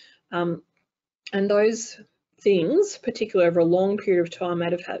 And those things, particularly over a long period of time,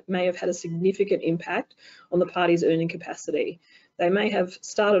 may have had a significant impact on the party's earning capacity. They may have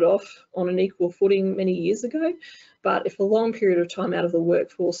started off on an equal footing many years ago, but if a long period of time out of the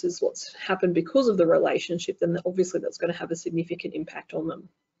workforce is what's happened because of the relationship, then obviously that's going to have a significant impact on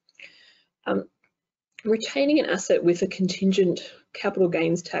them. Retaining an asset with a contingent capital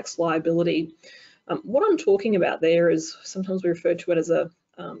gains tax liability. What I'm talking about there is sometimes we refer to it as a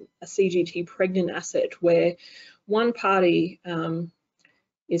CGT pregnant asset, where one party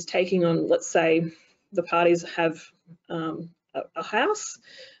is taking on, let's say the parties have a house,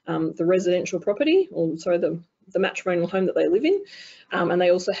 the residential property, or sorry, the matrimonial home that they live in, and they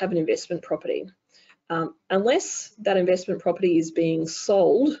also have an investment property. Unless that investment property is being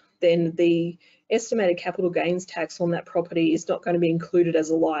sold, then the estimated capital gains tax on that property is not going to be included as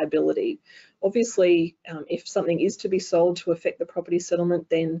a liability. Obviously, if something is to be sold to affect the property settlement,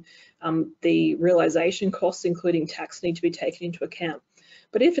 then the realisation costs, including tax, need to be taken into account.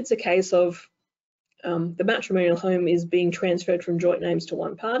 But if it's a case of the matrimonial home is being transferred from joint names to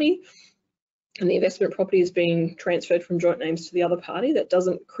one party, and the investment property is being transferred from joint names to the other party, that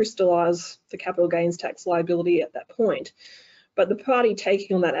doesn't crystallise the capital gains tax liability at that point. But the party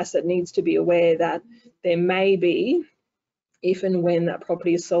taking on that asset needs to be aware that there may be, if and when that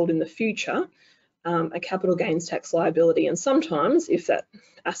property is sold in the future, a capital gains tax liability. And sometimes, if that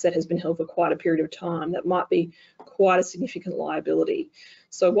asset has been held for quite a period of time, that might be quite a significant liability.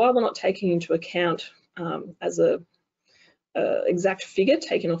 So while we're not taking into account as a exact figure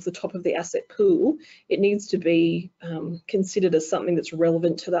taken off the top of the asset pool, it needs to be considered as something that's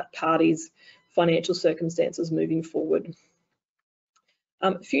relevant to that party's financial circumstances moving forward.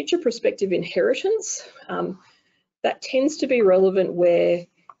 Future prospective inheritance, that tends to be relevant where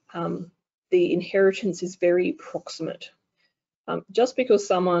the inheritance is very proximate. Just because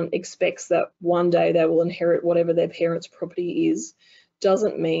someone expects that one day they will inherit whatever their parents' property is,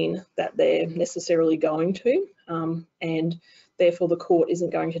 doesn't mean that they're necessarily going to, and therefore the court isn't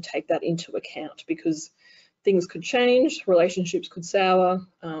going to take that into account, because things could change, relationships could sour,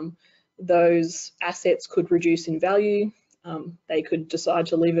 those assets could reduce in value. They could decide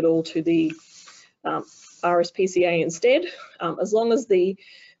to leave it all to the RSPCA instead. As long as the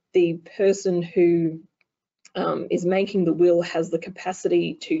person who is making the will has the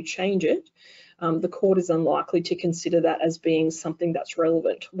capacity to change it, the court is unlikely to consider that as being something that's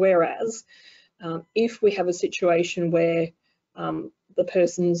relevant. Whereas if we have a situation where the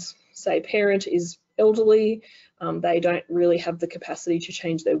person's, say, parent is elderly, they don't really have the capacity to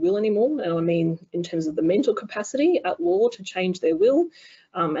change their will anymore. And I mean in terms of the mental capacity at law to change their will,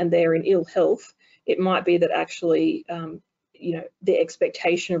 and they're in ill health, it might be that actually, you know, the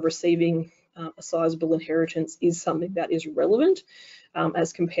expectation of receiving a sizable inheritance is something that is relevant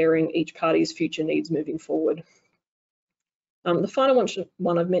as comparing each party's future needs moving forward. The final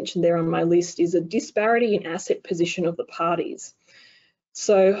one I've mentioned there on my list is a disparity in asset position of the parties.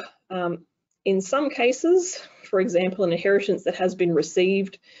 So in some cases, for example, an inheritance that has been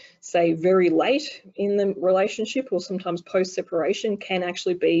received, say, very late in the relationship or sometimes post-separation can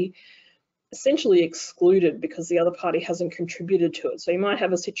actually be essentially excluded because the other party hasn't contributed to it. So you might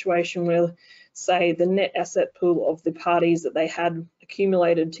have a situation where, say, the net asset pool of the parties that they had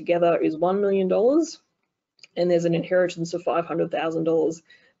accumulated together is $1 million, and there's an inheritance of $500,000.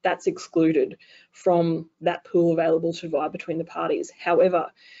 That's excluded from that pool available to divide between the parties.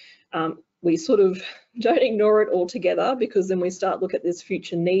 However, we sort of don't ignore it altogether, because then we start look at this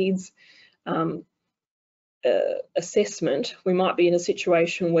future needs assessment. We might be in a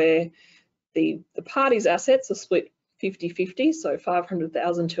situation where the parties' assets are split 50-50, so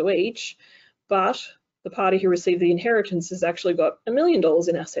 500,000 to each, but the party who received the inheritance has actually got $1 million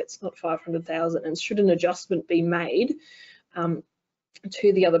in assets, not 500,000. And should an adjustment be made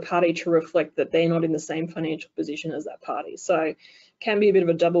to the other party to reflect that they're not in the same financial position as that party? So it can be a bit of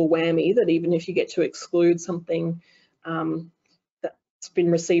a double whammy, that even if you get to exclude something that's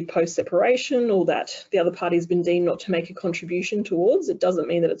been received post-separation, or that the other party has been deemed not to make a contribution towards, it doesn't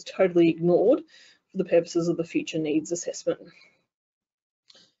mean that it's totally ignored for the purposes of the future needs assessment.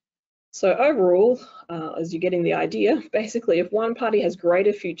 So overall, as you're getting the idea, basically if one party has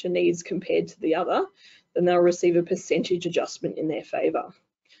greater future needs compared to the other, then they'll receive a percentage adjustment in their favour.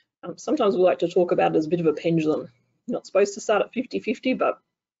 Sometimes we like to talk about it as a bit of a pendulum. You're not supposed to start at 50-50, but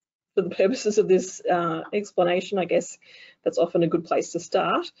for the purposes of this explanation, I guess that's often a good place to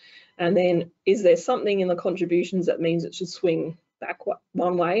start. And then, is there something in the contributions that means it should swing back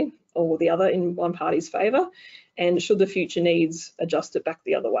one way or the other in one party's favour? And should the future needs adjust it back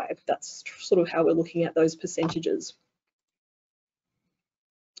the other way? That's sort of how we're looking at those percentages.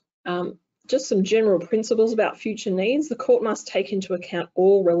 Just some general principles about future needs. The court must take into account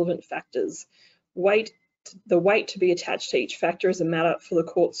all relevant factors. The weight to be attached to each factor is a matter for the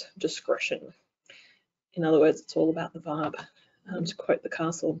court's discretion. In other words, it's all about the vibe, to quote the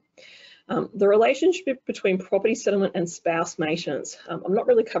castle. The relationship between property settlement and spouse maintenance. I'm not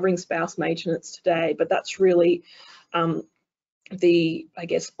really covering spouse maintenance today, but that's really the, I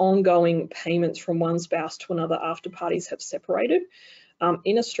guess, ongoing payments from one spouse to another after parties have separated.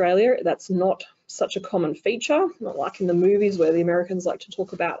 In Australia, that's not such a common feature, not like in the movies where the Americans like to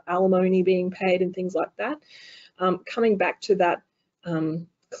talk about alimony being paid and things like that. Coming back to that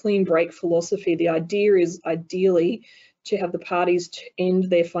clean break philosophy, the idea is ideally to have the parties to end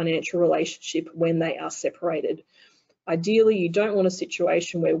their financial relationship when they are separated. Ideally, you don't want a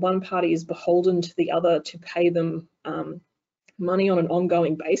situation where one party is beholden to the other to pay them money on an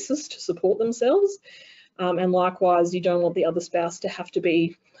ongoing basis to support themselves. And likewise, you don't want the other spouse to have to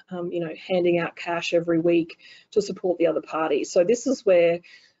be handing out cash every week to support the other party. So this is where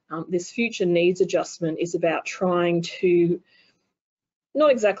this future needs adjustment is about trying to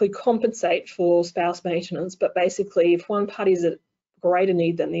not exactly compensate for spouse maintenance, but basically if one party is at greater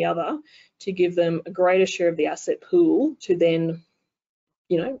need than the other, to give them a greater share of the asset pool to then,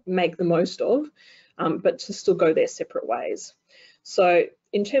 make the most of, but to still go their separate ways. So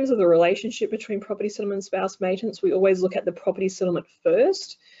in terms of the relationship between property settlement and spouse maintenance, we always look at the property settlement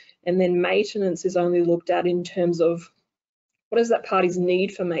first, and then maintenance is only looked at in terms of what is that party's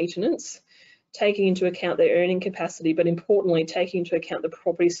need for maintenance, taking into account their earning capacity, but importantly, taking into account the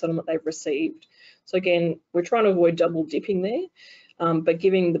property settlement they've received. So again, we're trying to avoid double dipping there, but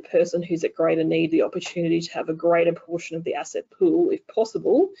giving the person who's at greater need the opportunity to have a greater portion of the asset pool, if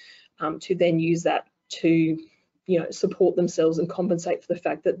possible, to then use that to support themselves and compensate for the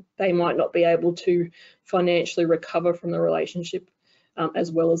fact that they might not be able to financially recover from the relationship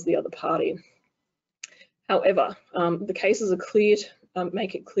as well as the other party. However, the cases are clear,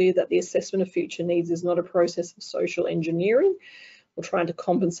 make it clear that the assessment of future needs is not a process of social engineering or trying to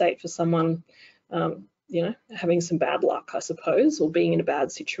compensate for someone, having some bad luck, I suppose, or being in a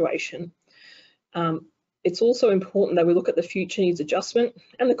bad situation. It's also important that we look at the future needs adjustment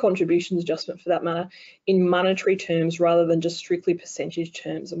and the contributions adjustment for that matter in monetary terms rather than just strictly percentage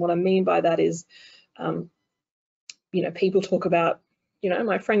terms. And what I mean by that is, people talk about,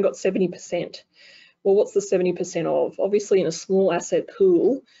 my friend got 70%. Well, what's the 70% of? Obviously in a small asset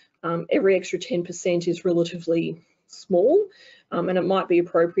pool, every extra 10% is relatively small, and it might be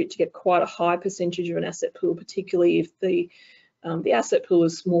appropriate to get quite a high percentage of an asset pool, particularly if the asset pool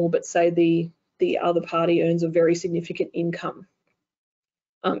is small, but say the other party earns a very significant income.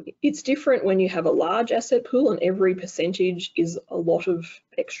 It's different when you have a large asset pool and every percentage is a lot of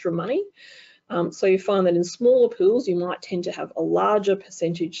extra money. So you find that in smaller pools, you might tend to have a larger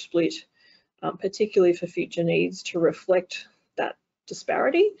percentage split, particularly for future needs to reflect that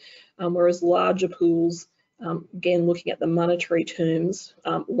disparity, whereas larger pools, again, looking at the monetary terms,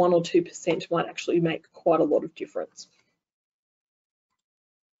 1 or 2% might actually make quite a lot of difference.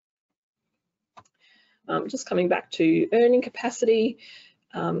 Just coming back to earning capacity,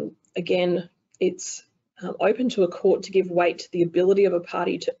 again, it's open to a court to give weight to the ability of a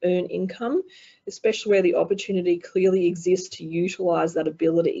party to earn income, especially where the opportunity clearly exists to utilise that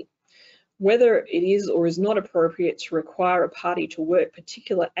ability. Whether it is or is not appropriate to require a party to work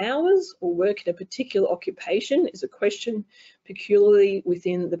particular hours or work in a particular occupation is a question peculiarly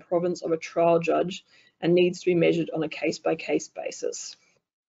within the province of a trial judge and needs to be measured on a case-by-case basis.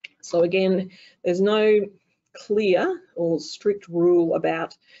 So again, there's no clear or strict rule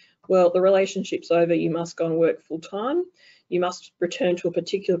about, well, the relationship's over, you must go and work full time, you must return to a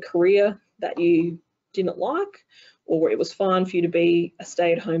particular career that you didn't like, or it was fine for you to be a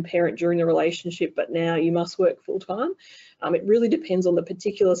stay-at-home parent during the relationship, but now you must work full time. It really depends on the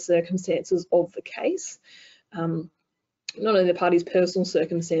particular circumstances of the case, not only the parties' personal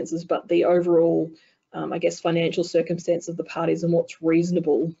circumstances, but the overall, I guess, financial circumstance of the parties and what's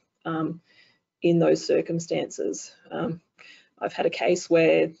reasonable in those circumstances. I've had a case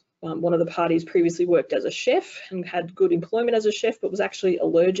where one of the parties previously worked as a chef and had good employment as a chef, but was actually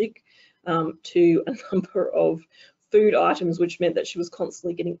allergic to a number of food items, which meant that she was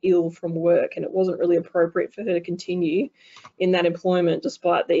constantly getting ill from work, and it wasn't really appropriate for her to continue in that employment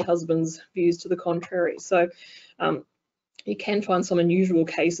despite the husband's views to the contrary. So you can find some unusual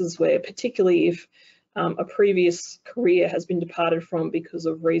cases where, particularly if a previous career has been departed from because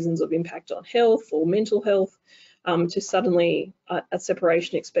of reasons of impact on health or mental health, to suddenly at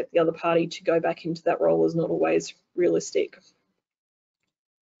separation expect the other party to go back into that role is not always realistic.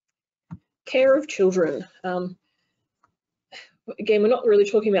 Care of children. Again, we're not really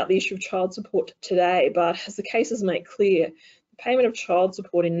talking about the issue of child support today, but as the cases make clear, the payment of child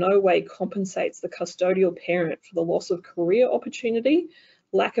support in no way compensates the custodial parent for the loss of career opportunity,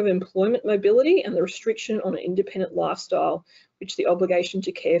 lack of employment mobility, and the restriction on an independent lifestyle, which the obligation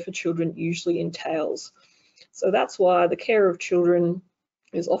to care for children usually entails. So that's why the care of children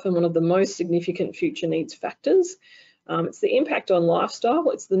is often one of the most significant future needs factors. It's the impact on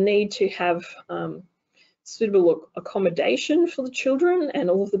lifestyle, it's the need to have suitable accommodation for the children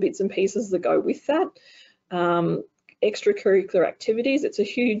and all of the bits and pieces that go with that. Extracurricular activities, it's a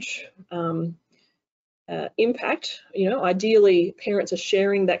huge impact. You know, ideally parents are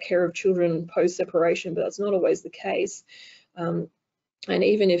sharing that care of children post-separation, but that's not always the case. And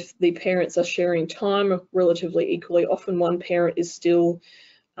even if the parents are sharing time relatively equally, often one parent is still,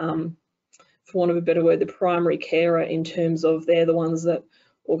 for want of a better word, the primary carer in terms of they're the ones that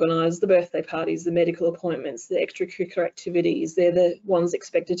organise the birthday parties, the medical appointments, the extracurricular activities. They're the ones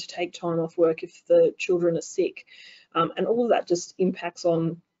expected to take time off work if the children are sick. And all of that just impacts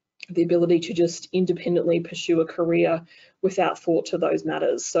on the ability to just independently pursue a career without thought to those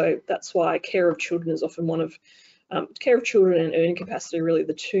matters. So that's why care of children is often one of, care of children and earning capacity are really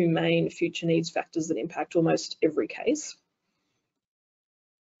the two main future needs factors that impact almost every case.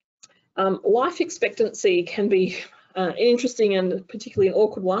 Life expectancy can be an interesting and particularly an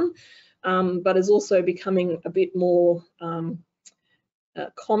awkward one, but is also becoming a bit more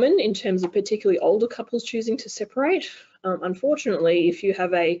common in terms of particularly older couples choosing to separate. Unfortunately, if you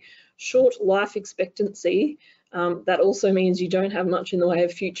have a short life expectancy, that also means you don't have much in the way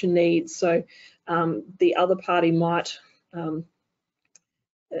of future needs. So the other party might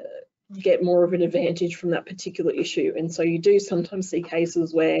get more of an advantage from that particular issue. And so you do sometimes see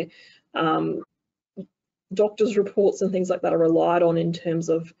cases where doctors' reports and things like that are relied on in terms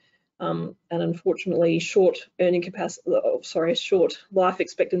of and unfortunately short earning capacity, short life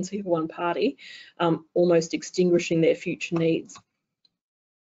expectancy of one party, almost extinguishing their future needs.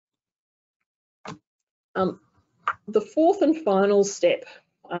 The fourth and final step,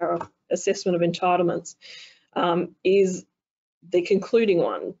 assessment of entitlements, is the concluding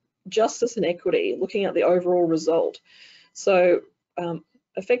one, justice and equity, looking at the overall result. So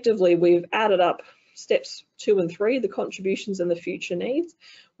effectively we've added up steps 2 and 3, the contributions and the future needs.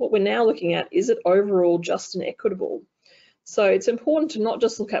 What we're now looking at, is it overall just and equitable? So it's important to not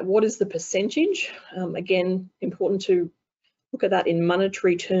just look at what is the percentage, again, important to look at that in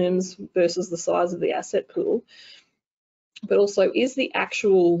monetary terms versus the size of the asset pool, but also is the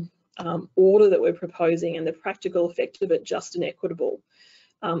actual order that we're proposing and the practical effect of it just and equitable?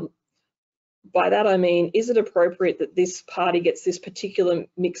 By that I mean, is it appropriate that this party gets this particular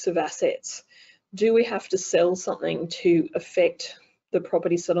mix of assets? Do we have to sell something to affect the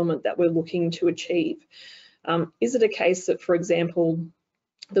property settlement that we're looking to achieve? Is it a case that, for example,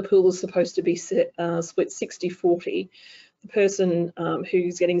 the pool is supposed to be split 60-40? The person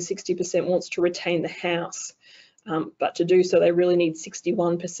who's getting 60% wants to retain the house, but to do so they really need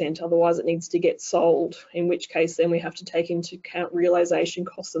 61%, otherwise it needs to get sold, in which case then we have to take into account realisation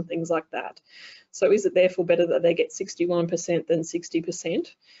costs and things like that. So is it therefore better that they get 61% than 60%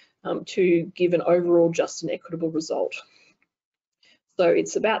 to give an overall just and equitable result? So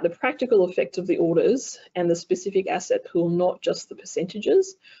it's about the practical effect of the orders and the specific asset pool, not just the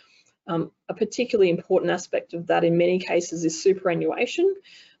percentages. A particularly important aspect of that in many cases is superannuation.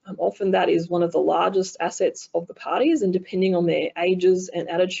 Often that is one of the largest assets of the parties, and depending on their ages and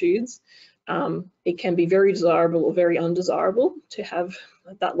attitudes, it can be very desirable or very undesirable to have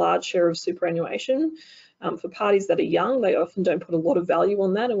that large share of superannuation. For parties that are young, they often don't put a lot of value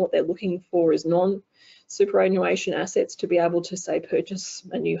on that, and what they're looking for is non-superannuation assets to be able to, say, purchase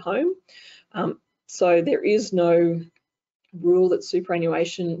a new home. So there is no rule that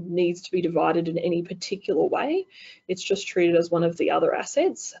superannuation needs to be divided in any particular way. It's just treated as one of the other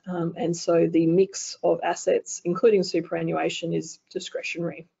assets, and so the mix of assets, including superannuation, is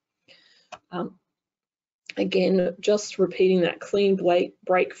discretionary. Again, just repeating that clean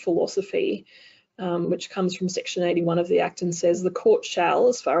break philosophy, which comes from Section 81 of the Act and says, the court shall,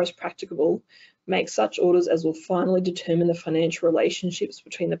 as far as practicable, make such orders as will finally determine the financial relationships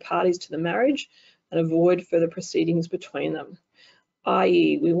between the parties to the marriage and avoid further proceedings between them.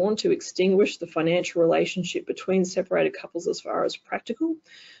 I.e., we want to extinguish the financial relationship between separated couples as far as practical.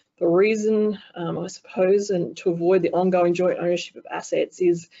 The reason, I suppose, and to avoid the ongoing joint ownership of assets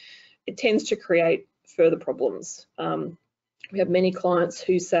is it tends to create further problems. We have many clients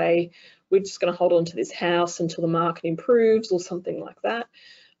who say, we're just going to hold on to this house until the market improves or something like that.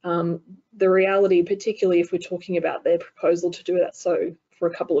 The reality, particularly if we're talking about their proposal to do that so for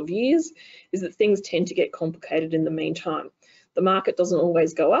a couple of years, is that things tend to get complicated in the meantime. The market doesn't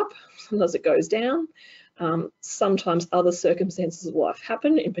always go up, sometimes it goes down. Sometimes other circumstances of life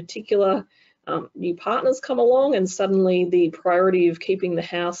happen. In particular, new partners come along and suddenly the priority of keeping the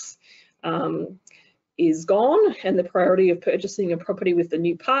house is gone, and the priority of purchasing a property with the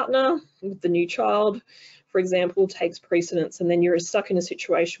new partner, with the new child, for example, takes precedence, and then you're stuck in a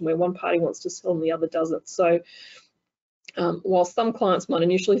situation where one party wants to sell and the other doesn't. So while some clients might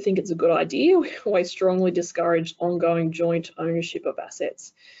initially think it's a good idea, we always strongly discourage ongoing joint ownership of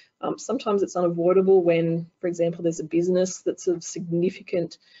assets. Sometimes it's unavoidable when, for example, there's a business that's of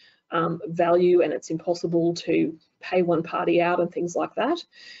significant value and it's impossible to pay one party out and things like that.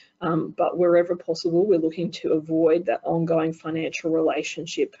 But wherever possible, we're looking to avoid that ongoing financial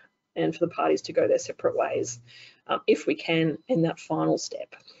relationship and for the parties to go their separate ways, if we can, in that final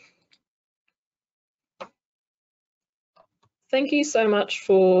step. Thank you so much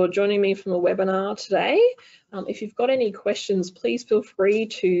for joining me from the webinar today. If you've got any questions, please feel free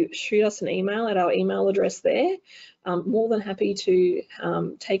to shoot us an email at our email address there. I'm more than happy to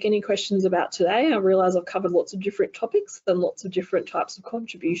take any questions about today. I realise I've covered lots of different topics and lots of different types of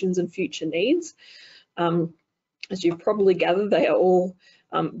contributions and future needs. As you've probably gathered, they are all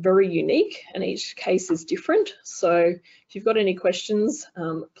very unique and each case is different. So if you've got any questions,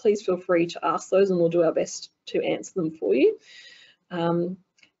 please feel free to ask those and we'll do our best to answer them for you.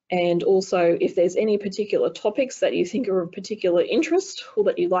 And also, if there's any particular topics that you think are of particular interest or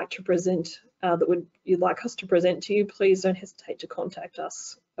that you'd like to present, you'd like us to present to you, please don't hesitate to contact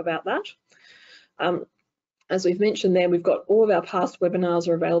us about that. As we've mentioned there, we've got all of our past webinars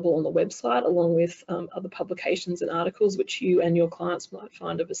are available on the website, along with other publications and articles which you and your clients might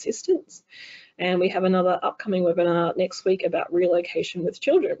find of assistance. And we have another upcoming webinar next week about relocation with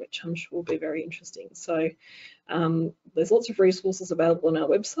children, which I'm sure will be very interesting. So there's lots of resources available on our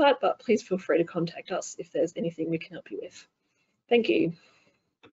website, but please feel free to contact us if there's anything we can help you with. Thank you.